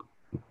athletic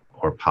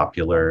or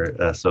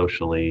popular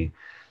socially.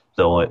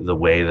 The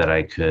way that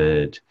I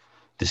could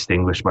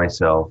distinguish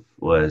myself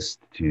was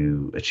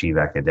to achieve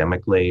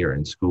academically or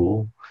in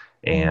school.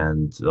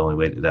 And the only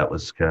way that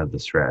was kind of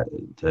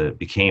the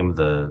became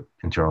the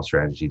internal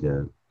strategy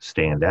to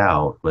stand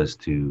out was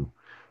to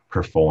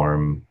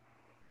perform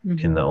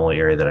in the only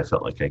area that I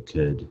felt like I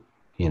could,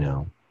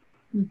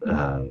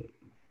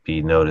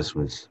 be noticed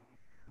was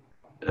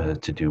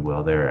to do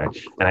well there. And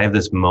I have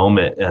this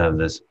moment,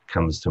 this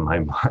comes to my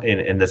mind,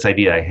 and this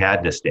idea I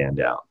had to stand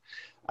out.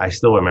 I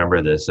still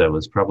remember this. I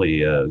was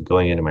probably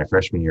going into my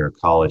freshman year of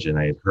college, and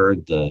I had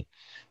heard the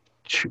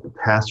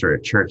pastor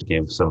at church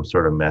gave some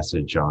sort of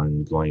message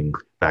on going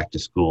back to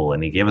school,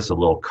 and he gave us a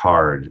little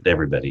card to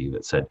everybody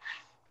that said,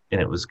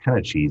 and it was kind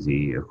of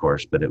cheesy, of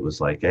course, but it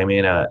was like, I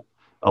may not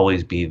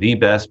always be the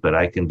best, but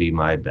I can be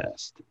my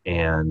best.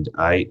 And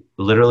I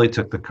literally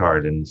took the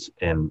card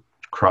and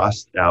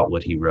crossed out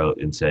what he wrote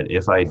and said,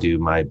 if I do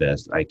my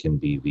best, I can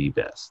be the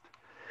best.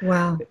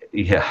 Wow.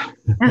 Yeah.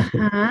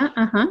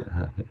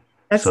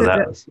 So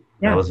that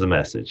was the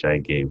message I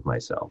gave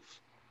myself.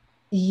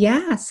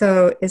 Yeah.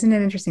 So isn't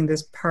it interesting?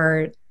 This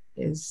part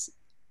is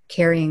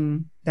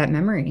carrying that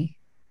memory.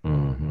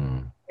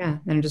 Mm-hmm. Yeah.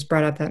 And it just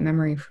brought out that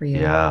memory for you.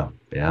 Yeah.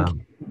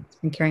 It's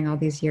been carrying all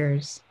these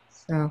years.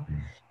 So,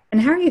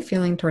 and how are you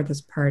feeling toward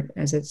this part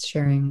as it's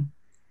sharing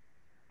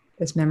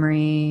this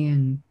memory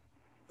and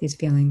these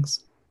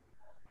feelings?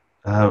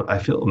 I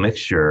feel a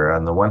mixture.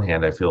 On the one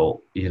hand, I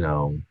feel, in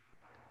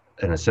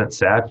a sense,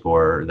 sad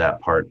for that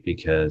part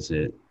because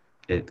it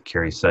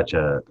carries such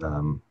a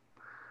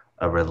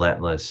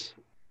relentless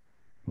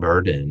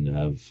burden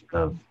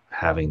of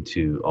having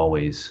to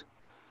always,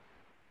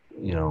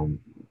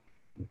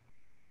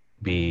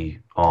 be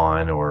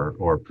on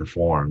or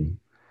perform.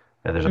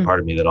 And there's a part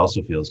of me that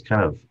also feels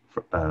kind of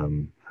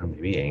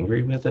maybe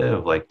angry with it,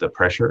 of like the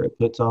pressure it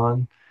puts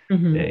on,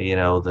 there's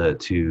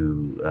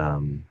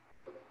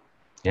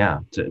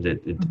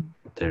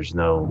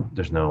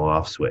no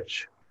off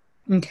switch.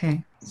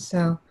 Okay.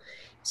 So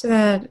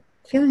that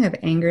feeling of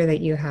anger that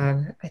you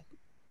have,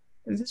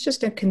 let's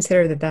just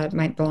consider that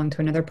might belong to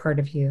another part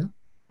of you.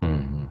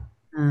 Mm-hmm.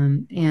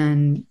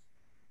 And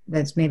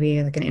that's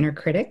maybe like an inner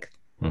critic,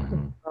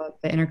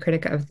 the inner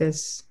critic of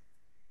this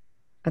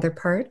other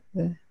part.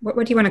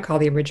 What do you want to call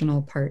the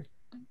original part?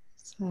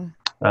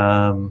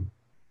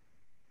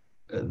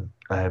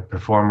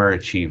 Performer,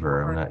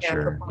 achiever. I'm not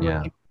sure.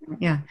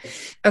 Yeah.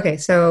 Okay.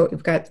 So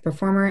we've got the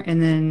performer,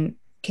 and then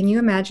can you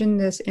imagine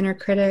this inner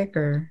critic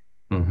or?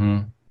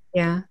 Mm-hmm.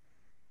 Yeah.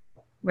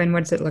 What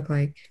does it look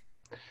like?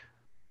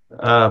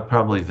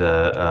 Probably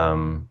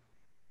the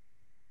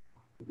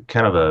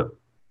kind of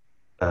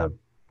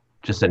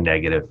just a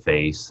negative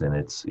face, and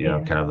it's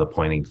kind of the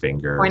pointing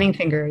finger. Pointing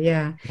finger,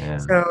 yeah.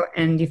 So,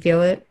 and you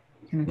feel it,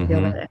 kind of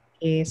feel that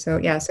energy. So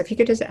yeah. So if you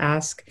could just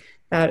ask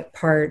that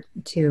part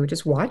to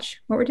just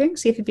watch what we're doing,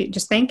 see if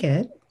just thank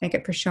it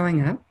for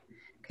showing up,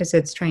 because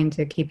it's trying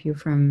to keep you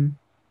from,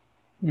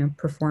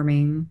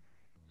 performing,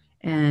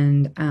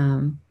 and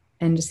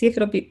just see if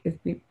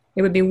it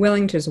would be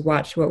willing to just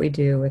watch what we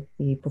do with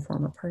the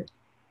performer part.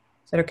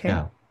 Is that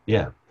okay?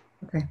 Yeah.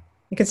 Okay.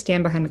 You could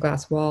stand behind a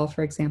glass wall,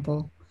 for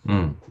example.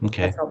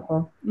 Okay. That's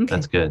helpful. Okay.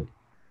 That's good.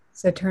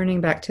 So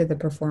turning back to the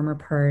performer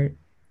part,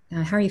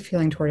 how are you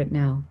feeling toward it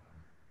now?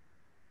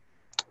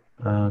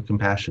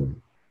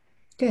 Compassion.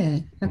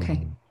 Good.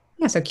 Okay.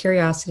 Yeah. So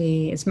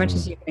curiosity, as much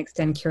as you can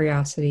extend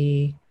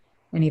curiosity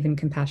and even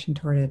compassion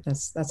toward it,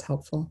 that's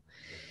helpful.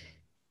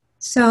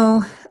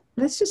 So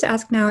let's just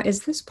ask now,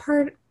 is this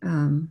part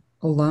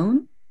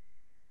alone?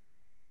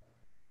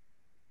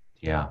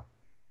 Yeah.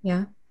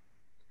 Yeah.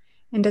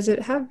 And does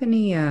it have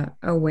any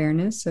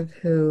awareness of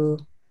who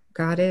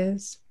God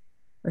is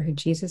or who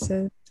Jesus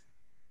is?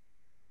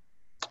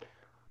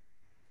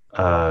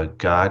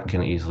 God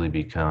can easily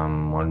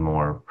become one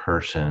more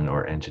person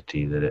or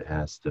entity that it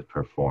has to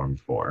perform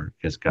for,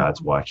 because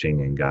God's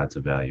watching and God's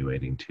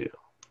evaluating too.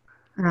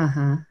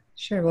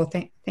 Sure. Well,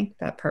 thank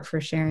that part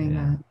for sharing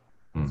that.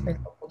 It's very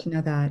helpful to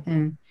know that.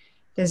 And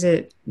does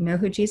it know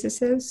who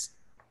Jesus is?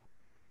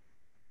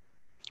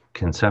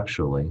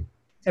 Conceptually.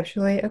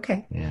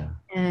 Okay. Yeah.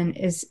 And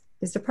is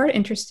the part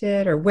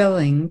interested or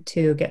willing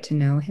to get to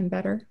know him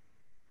better?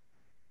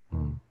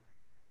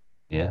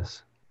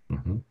 Yes.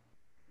 Mm-hmm.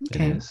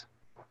 Okay. It is.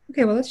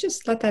 Okay, well, let's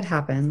just let that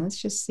happen.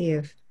 Let's just see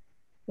if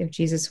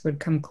Jesus would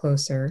come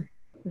closer.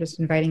 We're just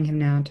inviting him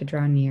now to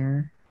draw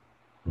near.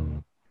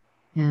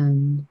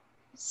 And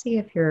see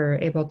if you're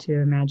able to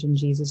imagine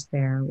Jesus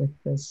there with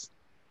this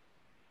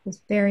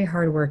very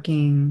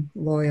hardworking,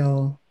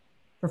 loyal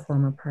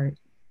performer part.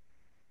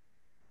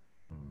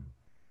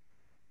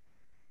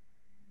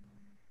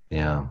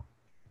 Yeah.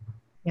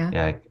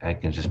 I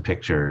can just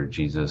picture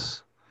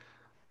Jesus,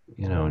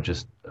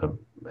 just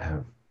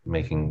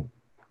making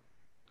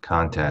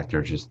contact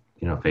or just,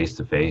 face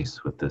to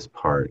face with this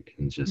part,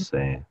 and just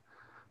saying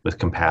with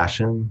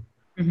compassion,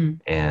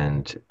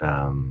 and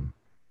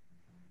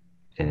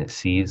it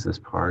sees this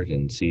part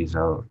and sees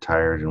how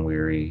tired and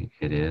weary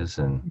it is,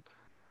 and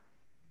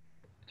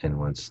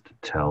wants to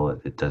tell it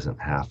it doesn't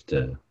have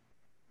to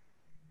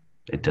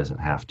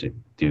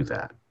do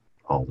that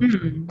all the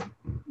time.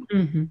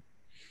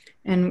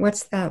 And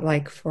what's that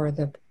like for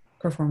the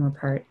performer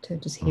part, to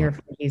just hear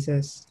from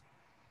Jesus?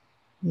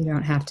 You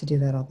don't have to do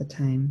that all the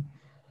time.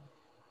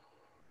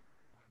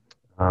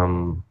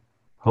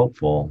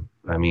 Hopeful.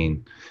 I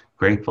mean,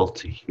 grateful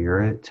to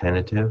hear it,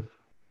 tentative,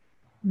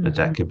 that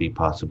Mm-hmm. could be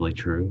possibly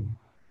true.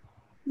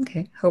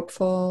 Okay.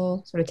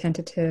 Hopeful, sort of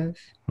tentative.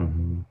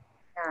 Mm-hmm.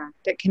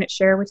 Yeah. Can it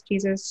share with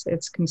Jesus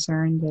its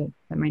concern that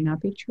that might not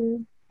be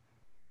true?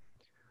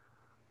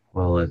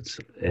 Well, it's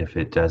if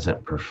it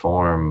doesn't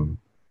perform,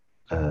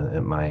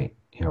 it might,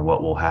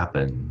 what will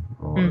happen?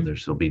 Well, Mm.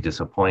 others will be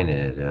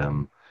disappointed.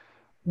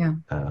 Yeah.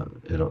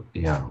 It'll,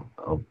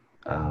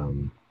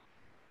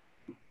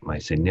 my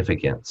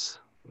significance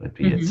would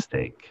be at Hmm.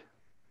 stake.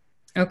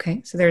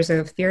 Okay. So there's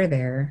a fear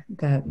there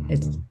that Mm-hmm.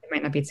 it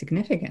might not be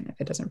significant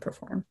if it doesn't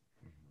perform.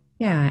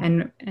 Yeah.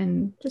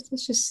 And just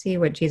let's just see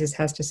what Jesus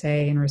has to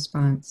say in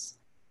response.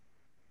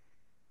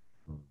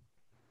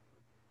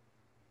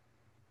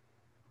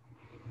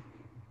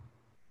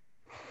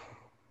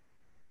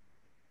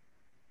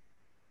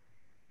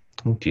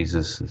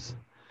 Jesus is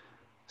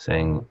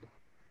saying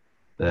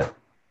that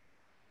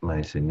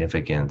my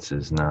significance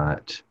is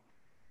not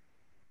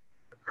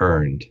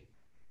earned,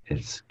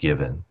 it's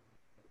given,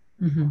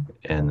 Hmm.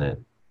 and that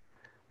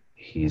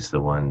he's the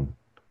one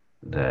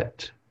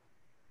that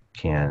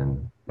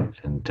can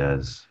and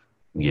does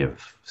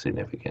give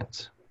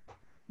significance.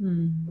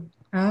 Mm.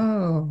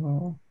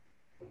 Oh,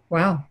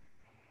 wow.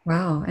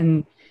 Wow.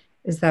 And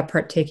is that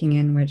part taking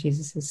in what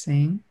Jesus is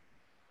saying?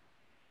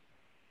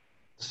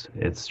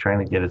 It's trying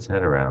to get its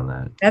head around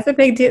that. That's a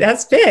big deal.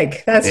 That's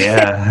big. That's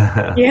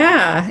Yeah.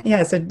 yeah.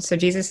 Yeah. So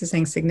Jesus is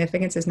saying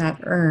significance is not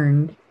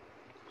earned.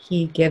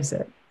 He gives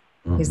it.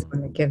 He's the Mm-hmm.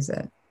 one that gives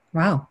it.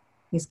 Wow.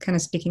 He's kind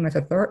of speaking with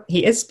authority.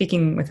 He is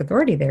speaking with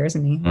authority there,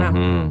 isn't he? Wow.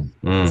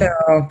 Mm-hmm. So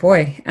Mm.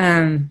 boy,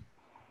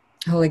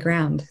 holy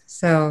ground.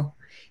 So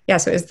yeah,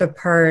 so is the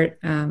part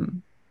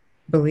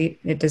believe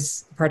it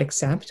does the part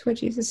accept what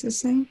Jesus is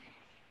saying?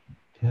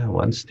 Yeah,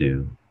 wants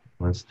to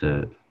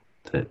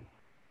that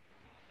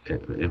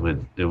it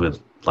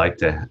would like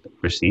to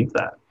receive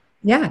that.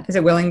 Yeah. Is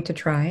it willing to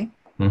try?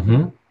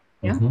 Mm-hmm.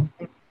 Yeah.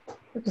 Mm-hmm.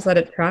 Just let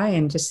it try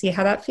and just see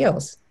how that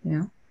feels, you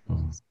know?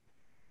 Mm-hmm.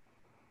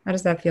 How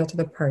does that feel to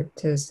the part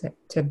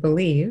to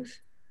believe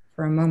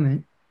for a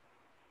moment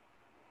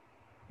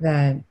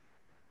that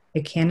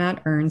it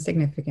cannot earn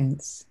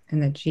significance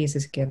and that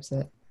Jesus gives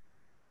it?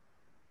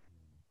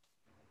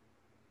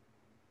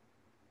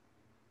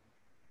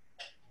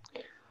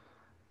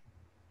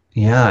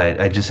 Yeah,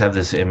 I just have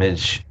this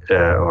image,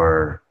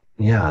 or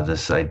yeah,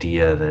 this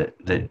idea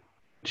that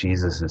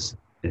Jesus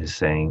is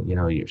saying,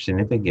 your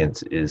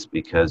significance is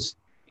because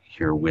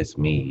you're with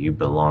me, you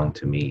belong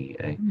to me.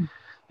 Mm.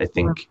 I Wow.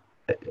 think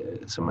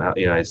somehow,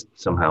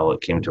 somehow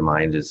it came to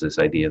mind is this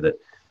idea that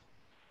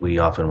we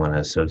often want to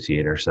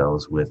associate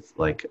ourselves with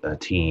like a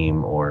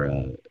team or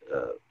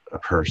a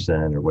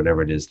person or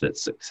whatever it is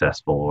that's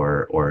successful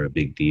or a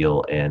big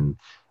deal, and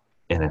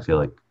I feel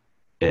like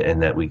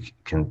and that we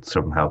can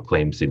somehow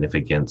claim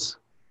significance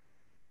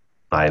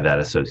by that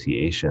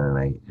association.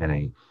 And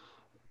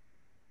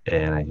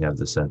I have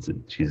the sense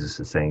that Jesus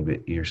is saying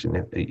that your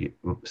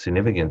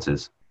significance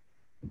is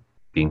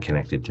being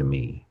connected to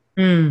me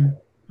Mm.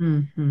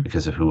 Hmm.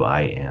 because of who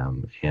I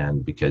am,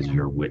 and because Yeah.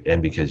 you're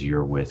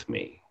with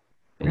me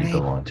and you Right.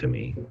 belong to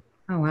me.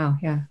 Oh wow.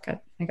 Yeah.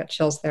 I got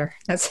chills there.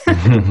 That's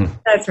Mm-hmm.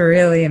 that's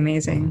really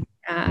amazing.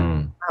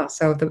 Wow.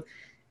 So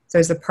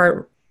is the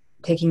part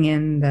taking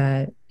in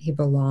that he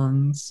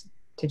belongs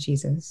to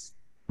Jesus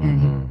and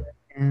he's Mm-hmm.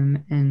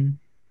 with him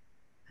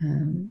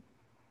um,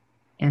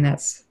 and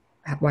that's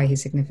why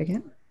he's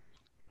significant.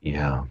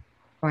 Yeah.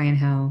 Why and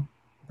how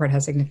the part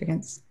has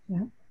significance.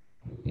 Yeah.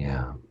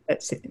 Yeah.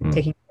 That's Mm-hmm.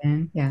 taking it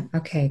in. Yeah.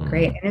 Okay.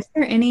 Great. And is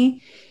there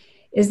any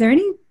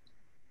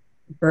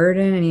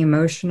burden, any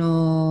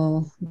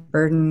emotional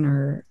burden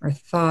or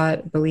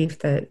thought, belief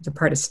that the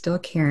part is still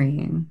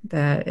carrying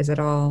that is at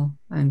all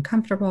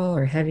uncomfortable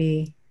or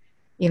heavy,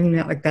 even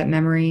like that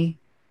memory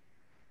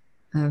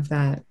of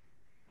that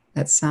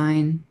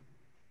sign?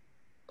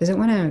 Does it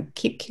want to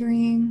keep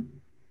carrying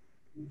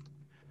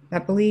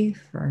that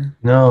belief or?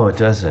 No, it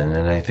doesn't,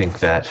 and I think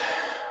that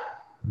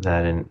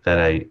in that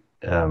I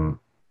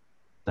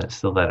that's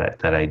still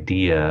that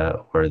idea,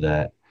 or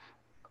that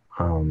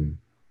um,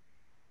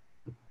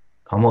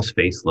 almost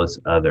faceless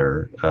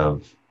other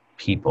of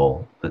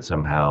people that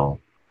somehow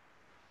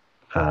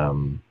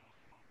um,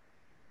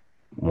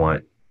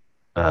 want,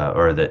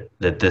 or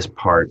that this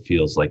part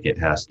feels like it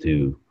has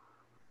to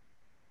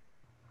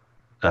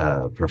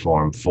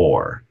perform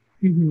for,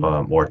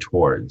 Mhm. or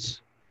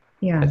towards.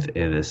 Yeah. It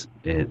is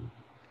it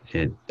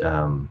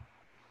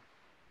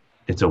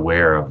it's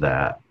aware of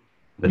that,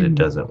 but it Mhm.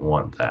 doesn't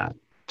want that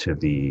to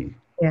be.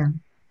 Yeah.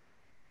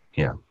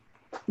 Yeah.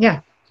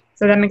 Yeah.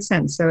 So that makes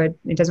sense. So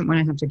it doesn't want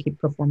to have to keep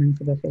performing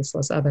for the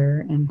faceless other.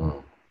 And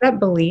Mm. that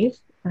belief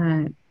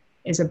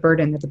is a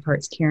burden that the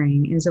part's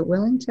carrying. Is it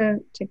willing to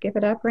give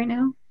it up right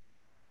now?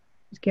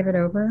 Just give it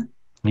over?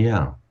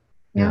 Yeah.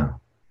 Yeah.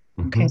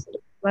 Yeah. Okay. Hmm. So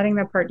letting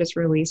that part just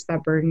release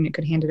that burden, it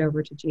could hand it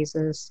over to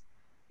Jesus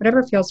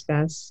whatever feels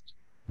best.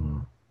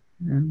 Mm.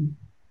 Um,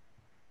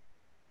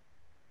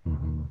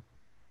 Mm-hmm.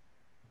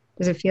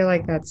 does it feel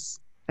like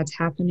that's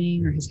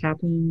happening or has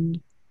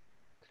happened?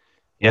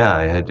 Yeah,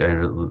 I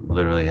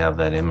literally have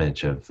that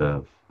image of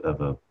a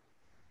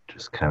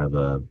just kind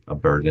of a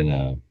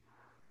burden,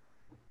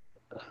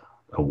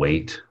 a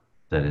weight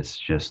that it's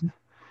just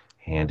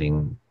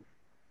handing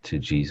to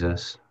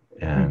Jesus,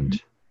 Mm-hmm.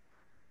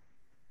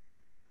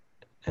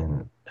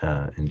 and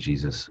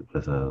Jesus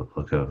with a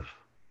look of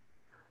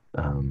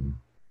um,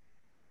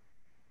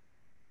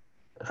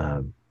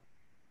 uh,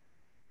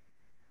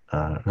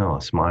 no,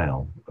 a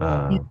smile,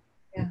 Yeah.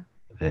 Yeah.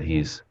 that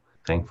he's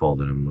thankful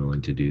that I'm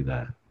willing to do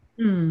that.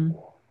 Hmm.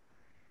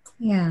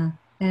 Yeah.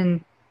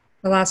 And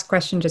the last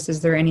question, just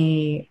is there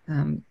any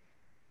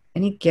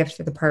gift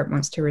that the part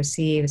wants to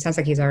receive? It sounds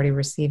like he's already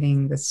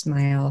receiving the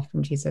smile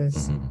from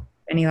Jesus. Mm-hmm.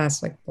 Any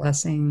last like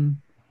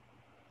blessing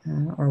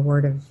or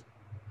word of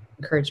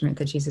encouragement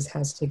that Jesus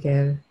has to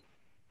give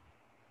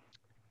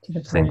to the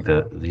I think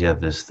part? that, yeah,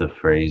 the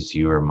phrase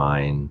 "You are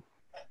mine."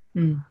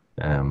 Mm.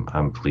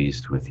 I'm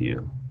pleased with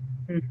you.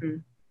 Mm-hmm.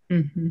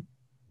 Mm-hmm.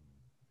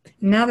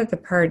 Now that the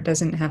part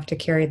doesn't have to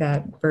carry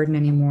that burden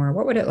anymore,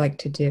 what would it like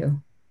to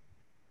do?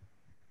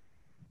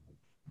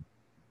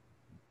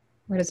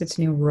 What is its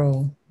new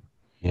role?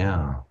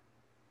 Yeah,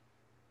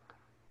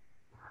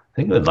 I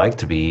think I would like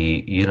to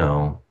be,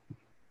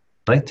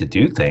 like to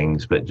do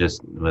things, but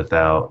just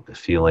without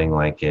feeling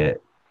like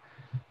it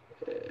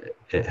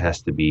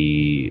has to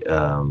be,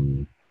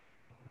 do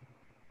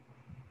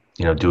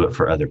it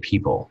for other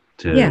people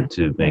to Yeah.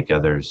 to make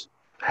others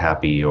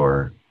happy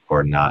or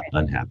not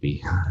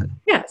unhappy.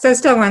 Yeah. So it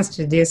still wants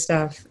to do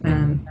stuff,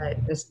 Mhm.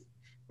 but just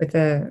with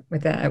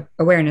the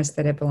awareness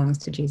that it belongs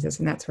to Jesus,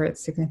 and that's where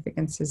its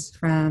significance is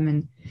from,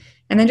 and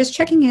then just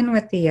checking in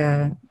with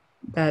the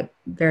that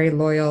very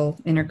loyal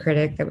inner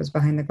critic that was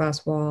behind the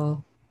glass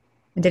wall.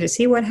 And did it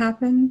see what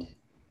happened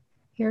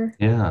here?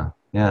 Yeah,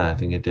 I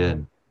think it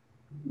did.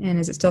 And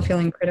is it still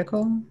feeling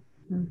critical?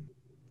 Mm.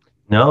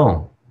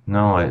 No,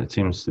 it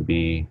seems to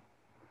be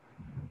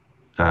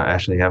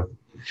actually have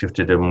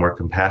shifted to a more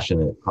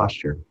compassionate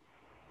posture.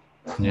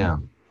 Yeah.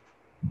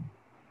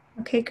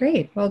 Okay,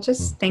 great. Well,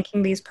 just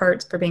thanking these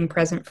parts for being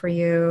present for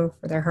you,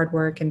 for their hard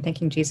work, and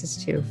thanking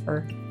Jesus too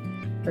for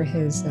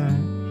his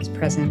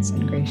presence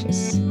and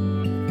gracious.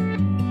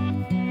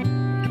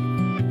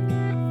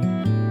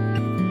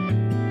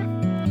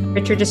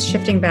 Richard, just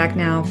shifting back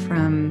now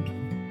from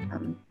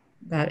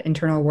that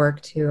internal work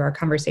to our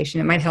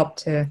conversation, it might help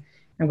to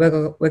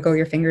wiggle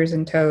your fingers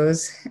and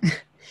toes,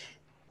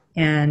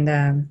 and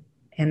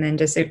then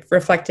just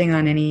reflecting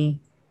on anything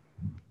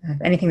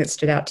that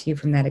stood out to you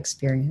from that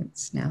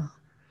experience now.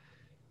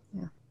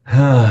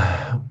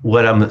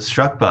 What I'm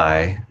struck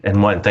by,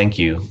 and one, thank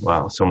you,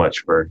 wow, so much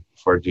for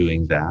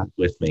doing that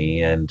with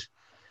me, and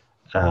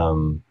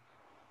um,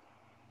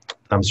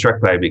 I'm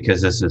struck by it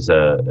because this is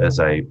as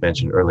I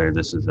mentioned earlier,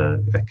 this is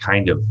a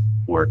kind of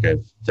work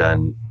I've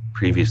done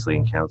previously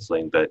in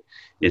counseling, but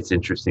it's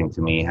interesting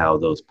to me how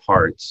those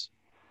parts,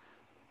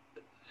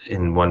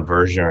 in one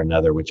version or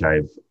another, which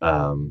I've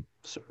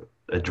sort of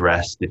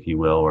addressed, if you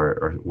will,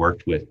 or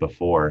worked with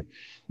before,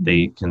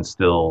 they Mm-hmm. can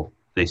still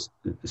it's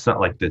not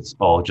like it's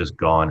all just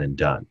gone and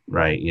done,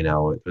 right?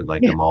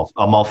 Like Yeah. I'm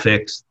all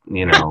fixed,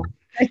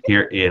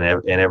 here and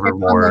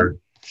evermore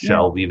Yeah.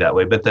 shall be that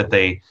way, but that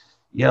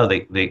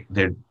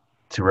they're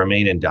to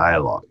remain in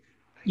dialogue,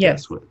 I guess.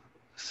 Yes. With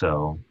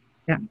so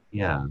Yeah.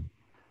 yeah.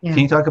 Yeah.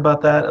 Can you talk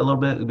about that a little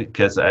bit?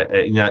 Because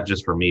not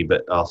just for me,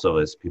 but also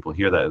as people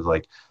hear that, it's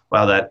like,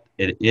 wow, that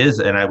it is.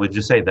 And I would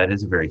just say that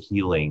is a very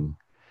healing.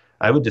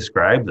 I would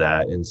describe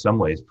that in some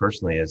ways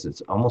personally as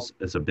it's almost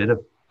as a bit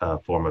of a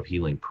form of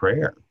healing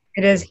prayer.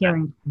 It is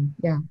healing.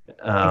 Yeah.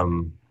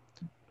 Um,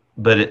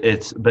 but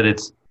it's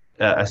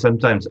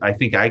sometimes I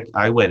think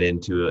I went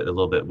into it a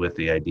little bit with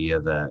the idea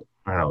that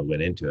I don't know,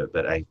 went into it,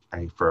 but I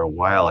for a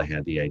while I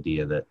had the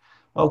idea that,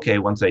 okay,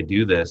 once I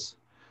do this,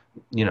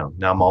 now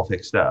I'm all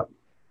fixed up.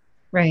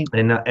 Right.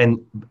 And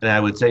I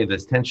would say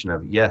this tension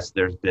of, yes,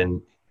 there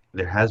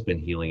has been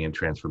healing and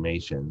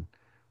transformation,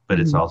 but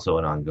it's Mhm. also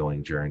an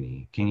ongoing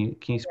journey. Can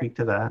you speak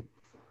to that?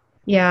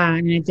 Yeah.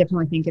 I mean, I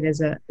definitely think it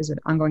is an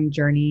ongoing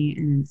journey,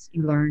 and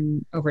you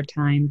learn over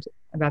time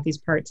about these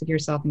parts of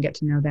yourself and get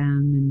to know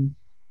them,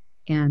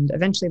 and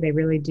eventually they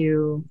really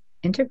do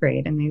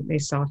integrate, and they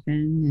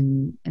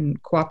soften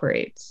and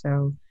cooperate.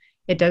 So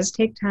it does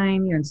take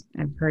time.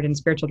 I've heard in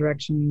spiritual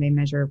direction they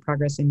measure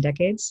progress in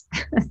decades.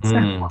 So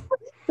Mm,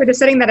 we're just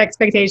setting that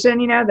expectation,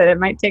 that it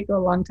might take a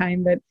long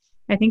time, but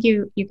I think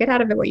you get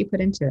out of it what you put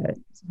into it.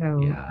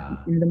 So yeah,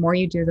 the more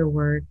you do the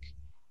work,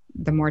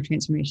 the more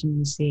transformation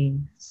you see.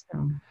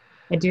 So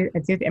I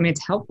mean,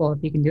 it's helpful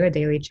if you can do a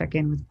daily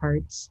check-in with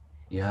parts,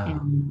 yeah.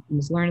 and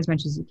just learn as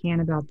much as you can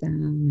about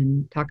them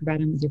and talk about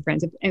them with your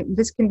friends. And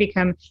this can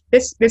become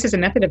this is a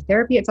method of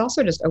therapy. It's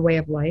also just a way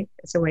of life.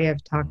 It's a way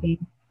of talking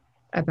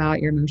about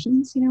your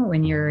emotions,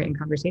 when you're in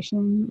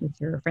conversation with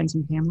your friends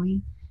and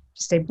family.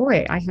 Just say,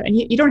 boy, and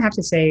you don't have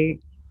to say,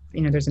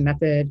 there's a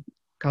method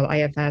called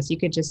IFS. You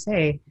could just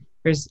say,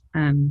 there's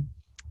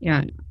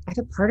I have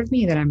a part of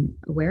me that I'm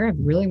aware of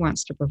really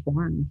wants to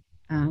perform,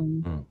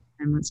 Mm.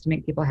 and wants to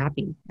make people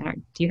happy.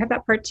 Do you have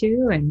that part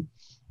too? And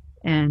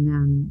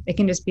it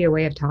can just be a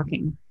way of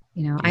talking.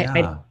 I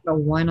Yeah. a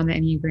one on the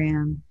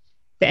Enneagram.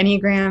 The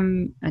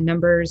Enneagram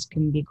numbers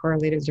can be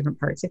correlated with different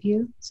parts of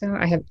you. So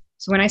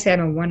when I say I'm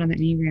a one on the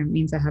Enneagram, it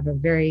means I have a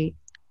very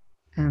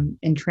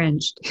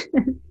entrenched,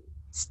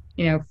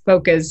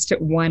 focused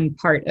one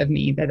part of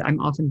me that I'm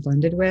often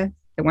blended with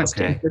that wants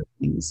to Okay. improve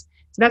things.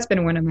 So that's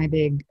been one of my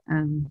big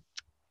kind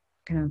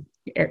of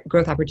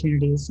growth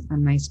opportunities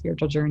on my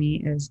spiritual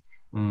journey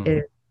Mm.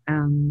 is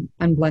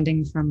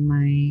unblending from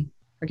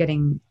or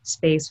getting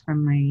space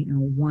from my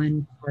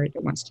one part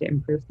that wants to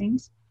improve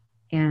things,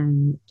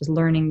 and just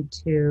learning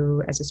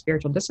to, as a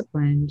spiritual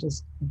discipline,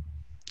 just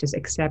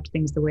accept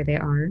things the way they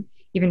are.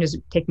 Even just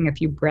taking a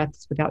few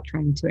breaths without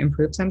trying to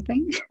improve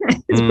something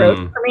is growth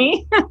Mm. for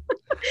me.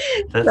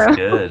 That's so,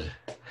 good.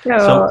 so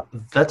So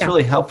that's yeah,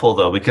 really helpful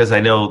though, because I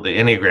know the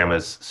Enneagram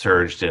has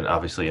surged in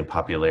obviously in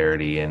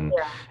popularity and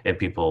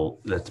people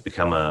that's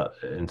become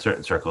in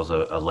certain circles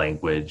a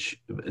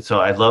language. So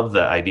I love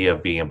the idea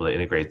of being able to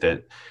integrate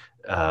that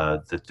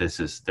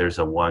that there's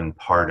a one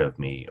part of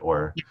me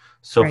or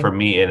so right. for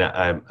me and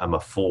I'm a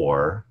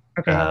four.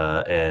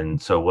 Okay.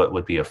 And so what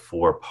would be a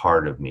four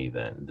part of me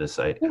then?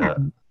 Yeah.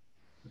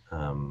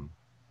 Um,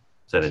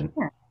 is that an,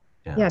 Yeah.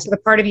 yeah. Yeah. So the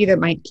part of you that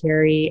might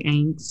carry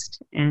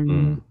angst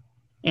and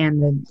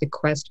Mm. the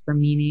quest for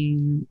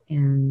meaning,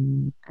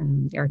 and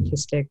the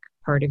artistic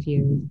part of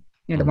you,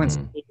 that wants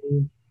to Hmm.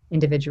 be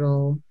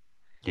individual,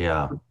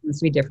 Yeah. wants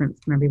to be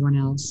different from everyone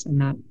else, and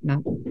not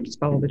just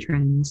follow the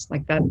trends.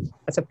 Like that,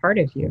 that's a part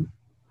of you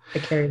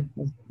that carries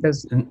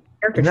those and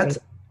character and that's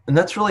traits. and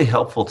that's really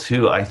helpful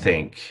too, I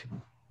think.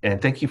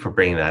 And thank you for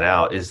bringing that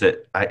out. Is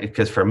that I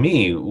because for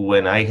me,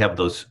 when I have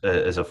those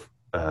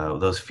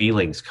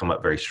feelings come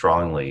up very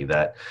strongly,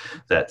 that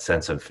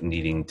sense of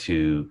needing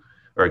to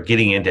or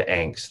getting into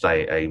angst.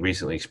 I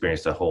recently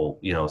experienced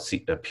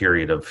a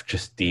period of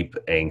just deep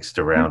angst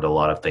around a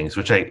lot of things,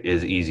 which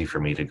is easy for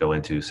me to go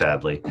into,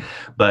 sadly.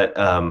 But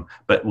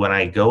when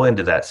I go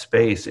into that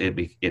space,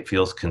 it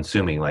feels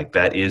consuming. Like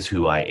that is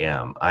who I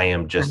am. I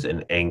am Yeah. just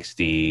an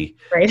angsty,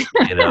 Right.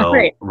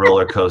 Right.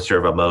 roller coaster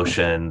of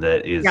emotion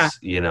that Yeah. is,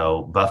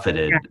 Yeah.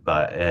 buffeted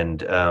by,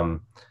 and yeah.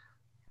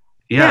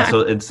 Yeah.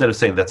 So instead of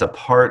saying that's a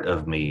part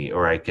of me,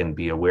 or I can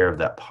be aware of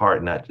that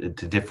part, not to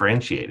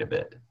differentiate a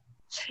bit.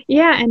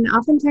 Yeah, and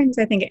oftentimes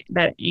I think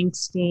that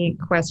angsty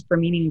quest for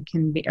meaning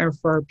can be, or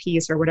for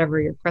peace, or whatever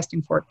you're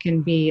questing for,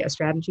 can be a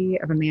strategy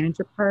of a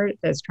manager part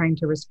that's trying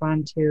to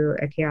respond to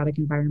a chaotic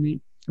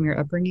environment from your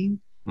upbringing,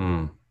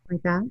 Mm,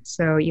 like that.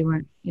 So you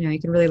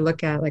can really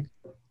look at, like,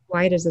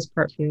 why does this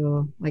part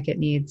feel like it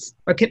needs,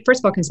 or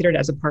first of all, consider it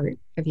as a part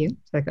of you.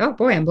 It's like, oh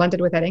boy, I'm blended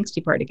with that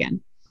angsty part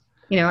again.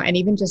 And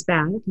even just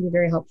that can be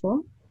very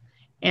helpful.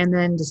 And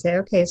then to say,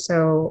 okay,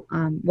 so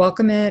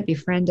welcome it,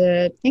 befriend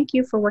it. Thank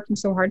you for working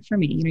so hard for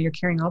me. You're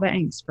carrying all the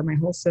angst for my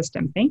whole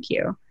system. Thank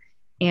you.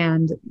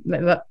 And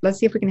let's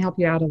see if we can help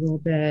you out a little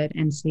bit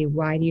and see,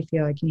 why do you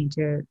feel like you need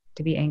to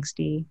be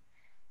angsty?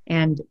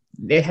 And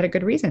they had a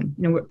good reason.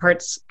 What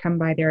parts come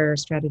by their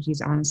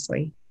strategies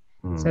honestly.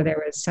 So mm.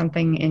 there was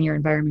something in your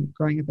environment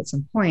growing up at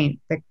some point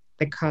that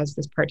caused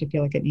this part to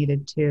feel like it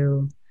needed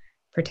to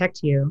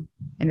protect you.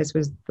 And this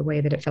was the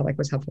way that it felt like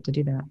was helpful to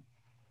do that.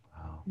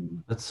 Wow.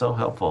 That's so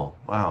helpful.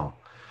 Wow.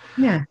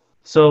 Yeah.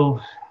 So,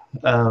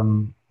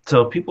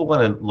 so if people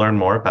want to learn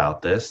more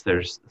about this,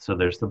 there's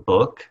the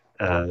book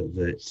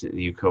that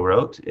you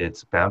co-wrote.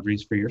 It's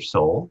Boundaries for Your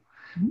Soul,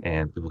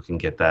 and people can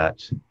get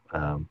that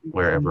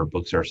wherever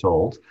books are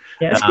sold.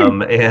 Yes.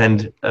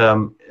 And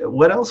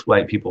what else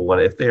might people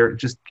want if they're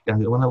just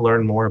want to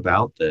learn more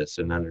about this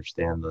and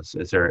understand this?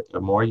 Is there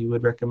more you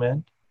would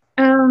recommend?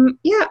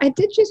 Yeah, I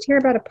did just hear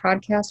about a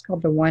podcast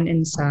called The One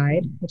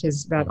Inside, which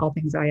is about all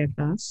things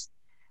IFS.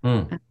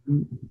 Mm.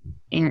 Um,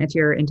 and if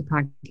you're into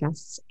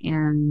podcasts,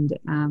 and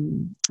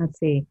let's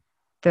see,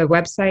 the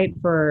website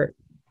for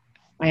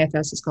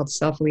IFS is called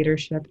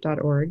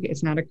selfleadership.org.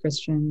 It's not a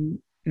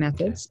Christian Okay.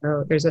 method,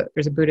 so there's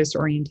a Buddhist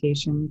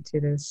orientation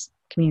to this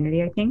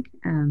community, I think.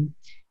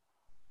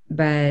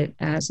 But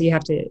so you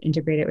have to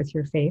integrate it with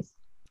your faith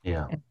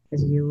Yeah.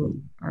 as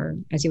you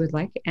would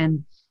like,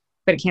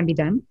 but it can be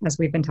done, as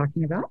we've been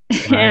talking about.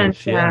 And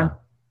Right.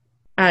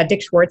 Yeah.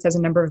 Dick Schwartz has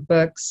a number of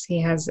books. He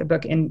has a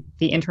book in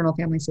the Internal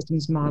Family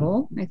Systems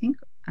Model, I think,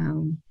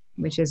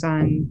 which is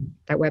on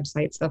that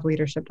website,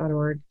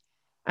 selfleadership.org.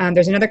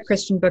 There's another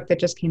Christian book that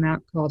just came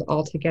out called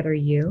Altogether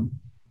You,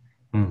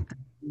 Mm.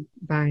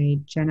 by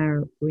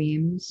Jenna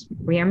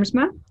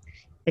Riemersma.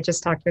 I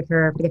just talked with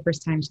her for the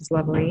first time. She's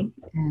lovely.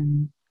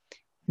 And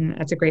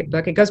that's a great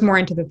book. It goes more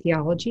into the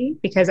theology,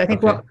 because I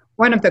think Okay.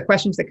 one of the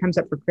questions that comes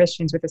up for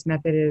Christians with this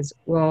method is,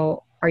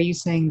 well, are you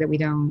saying that we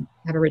don't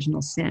have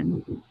original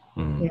sin?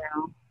 Mm.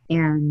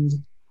 And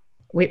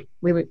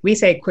we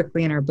say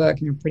quickly in our book,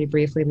 pretty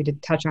briefly, we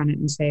did touch on it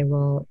and say,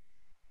 well,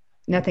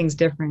 nothing's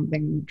different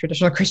than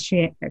traditional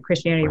Christianity.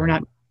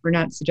 Right. We're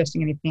not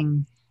suggesting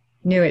anything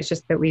new. It's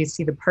just that we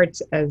see the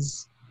parts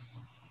as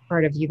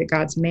part of you that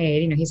God's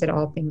made. He said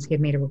all things he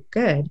had made were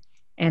good,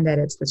 and that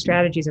it's the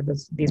strategies of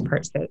these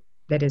parts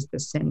that is the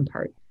sin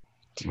part.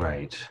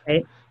 Right.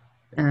 Right.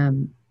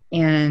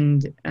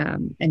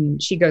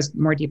 And she goes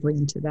more deeply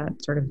into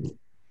that sort of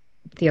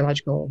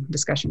theological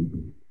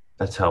discussion.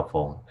 That's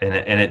helpful, and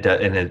it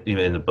does, and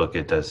even in the book,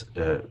 it does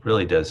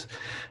really does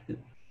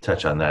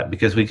touch on that,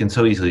 because we can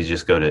so easily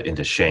just go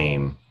into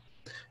shame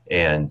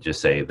and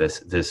just say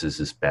this is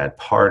this bad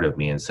part of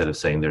me, instead of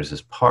saying there's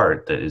this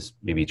part that is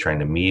maybe trying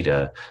to meet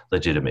a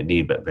legitimate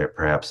need, but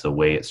perhaps the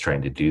way it's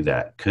trying to do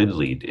that could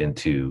lead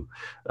into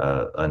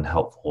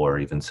unhelpful or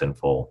even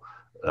sinful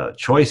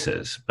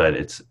choices. But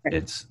it's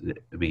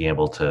being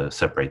able to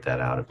separate that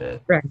out a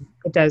bit. Right.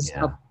 It does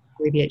help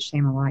alleviate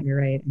shame a lot.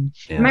 You're right. And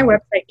my Yeah.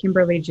 website,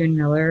 Kimberly June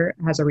Miller,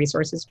 has a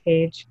resources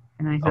page,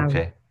 and I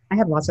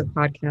have lots of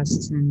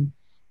podcasts and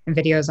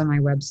videos on my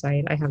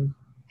website. I have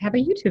a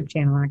YouTube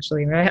channel,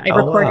 actually. I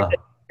recorded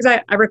because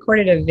I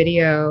recorded a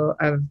video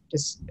of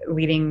just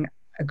leading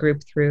a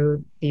group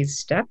through these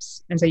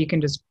steps, and so you can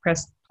just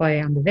press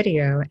play on the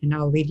video, and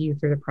I'll lead you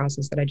through the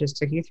process that I just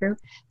took you through.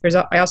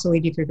 I also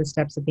lead you through the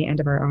steps at the end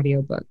of our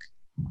audiobook.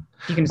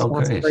 You can just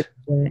fast forward to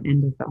the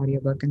end of the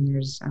audiobook, and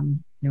there's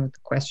the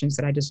questions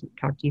that I just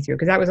talked you through,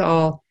 because that was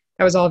all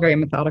very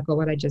methodical,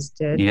 what I just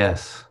did.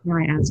 Yes.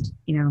 I asked,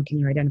 can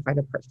you identify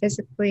the part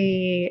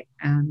physically?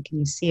 Can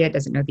you see it?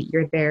 Does it know that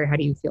you're there? How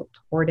do you feel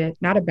toward it?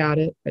 Not about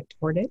it, but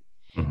toward it.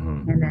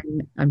 Mm-hmm. And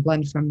then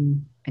unblend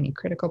from any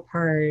critical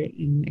part,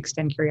 and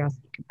extend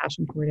curiosity,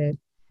 compassion toward it.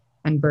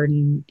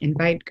 Unburden,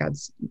 invite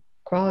God's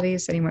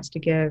qualities that he wants to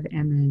give,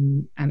 and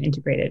then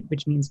integrate it,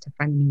 which means to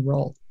find a new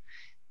role.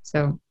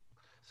 So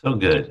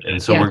good.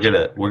 And so we're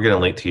gonna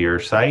link to your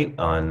site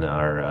on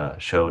our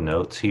show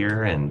notes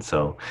here, and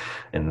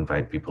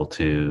invite people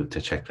to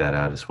check that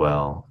out as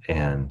well.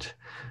 And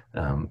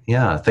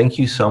thank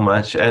you so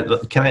much.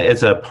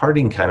 As a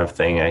parting kind of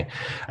thing,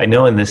 I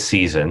know in this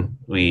season,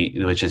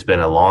 which has been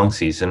a long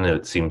season,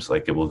 it seems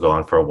like it will go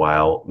on for a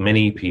while,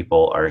 many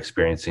people are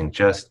experiencing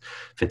just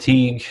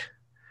fatigue,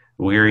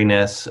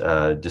 weariness,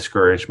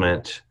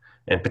 discouragement,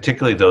 and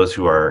particularly those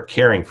who are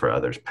caring for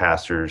others,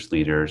 pastors,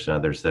 leaders, and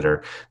others that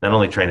are not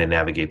only trying to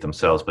navigate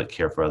themselves, but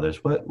care for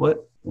others.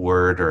 What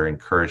word or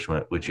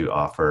encouragement would you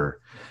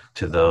offer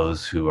to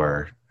those who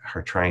are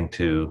trying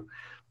to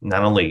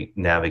not only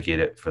navigate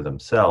it for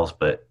themselves,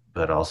 but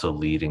also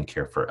lead and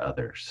care for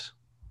others?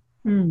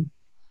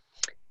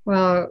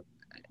 Well,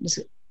 just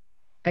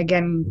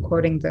again,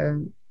 quoting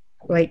the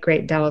late,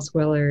 great Dallas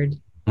Willard,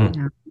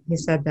 he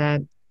said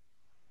that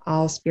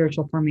all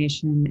spiritual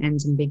formation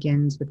ends and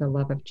begins with the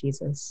love of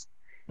Jesus.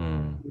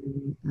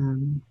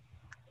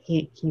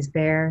 He's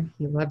there.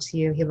 He loves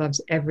you. He loves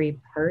every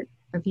part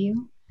of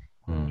you.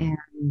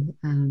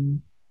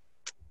 And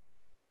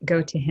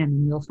go to him,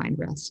 and you'll find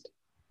rest.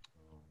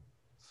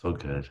 So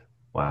good.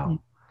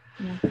 Wow.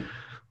 Yeah.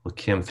 Well,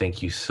 Kim,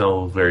 thank you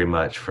so very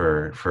much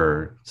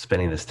for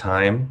spending this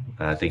time.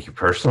 Thank you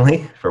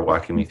personally for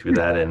walking me through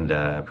that, and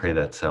I pray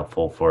that's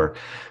helpful for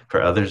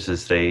others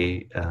as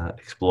they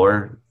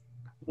explore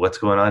what's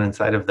going on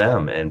inside of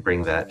them and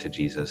bring that to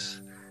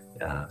Jesus.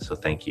 So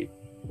thank you.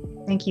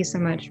 Thank you so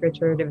much,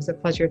 Richard. It was a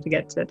pleasure to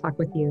get to talk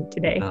with you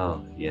today.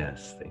 Oh,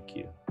 yes. Thank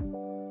you.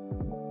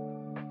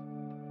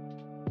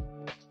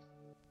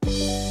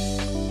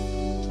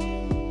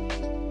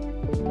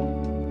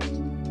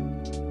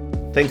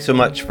 Thanks so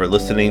much for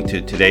listening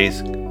to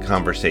today's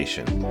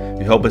conversation.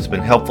 We hope it's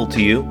been helpful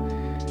to you,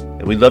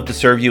 and we'd love to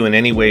serve you in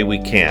any way we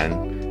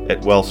can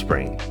at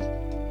Wellspring.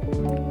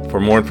 For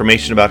more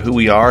information about who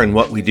we are and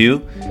what we do,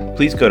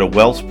 please go to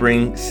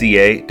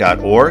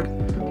wellspringca.org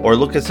or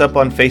look us up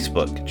on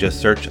Facebook. Just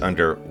search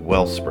under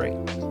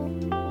Wellspring.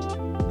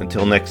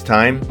 Until next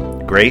time,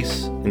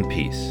 grace and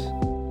peace.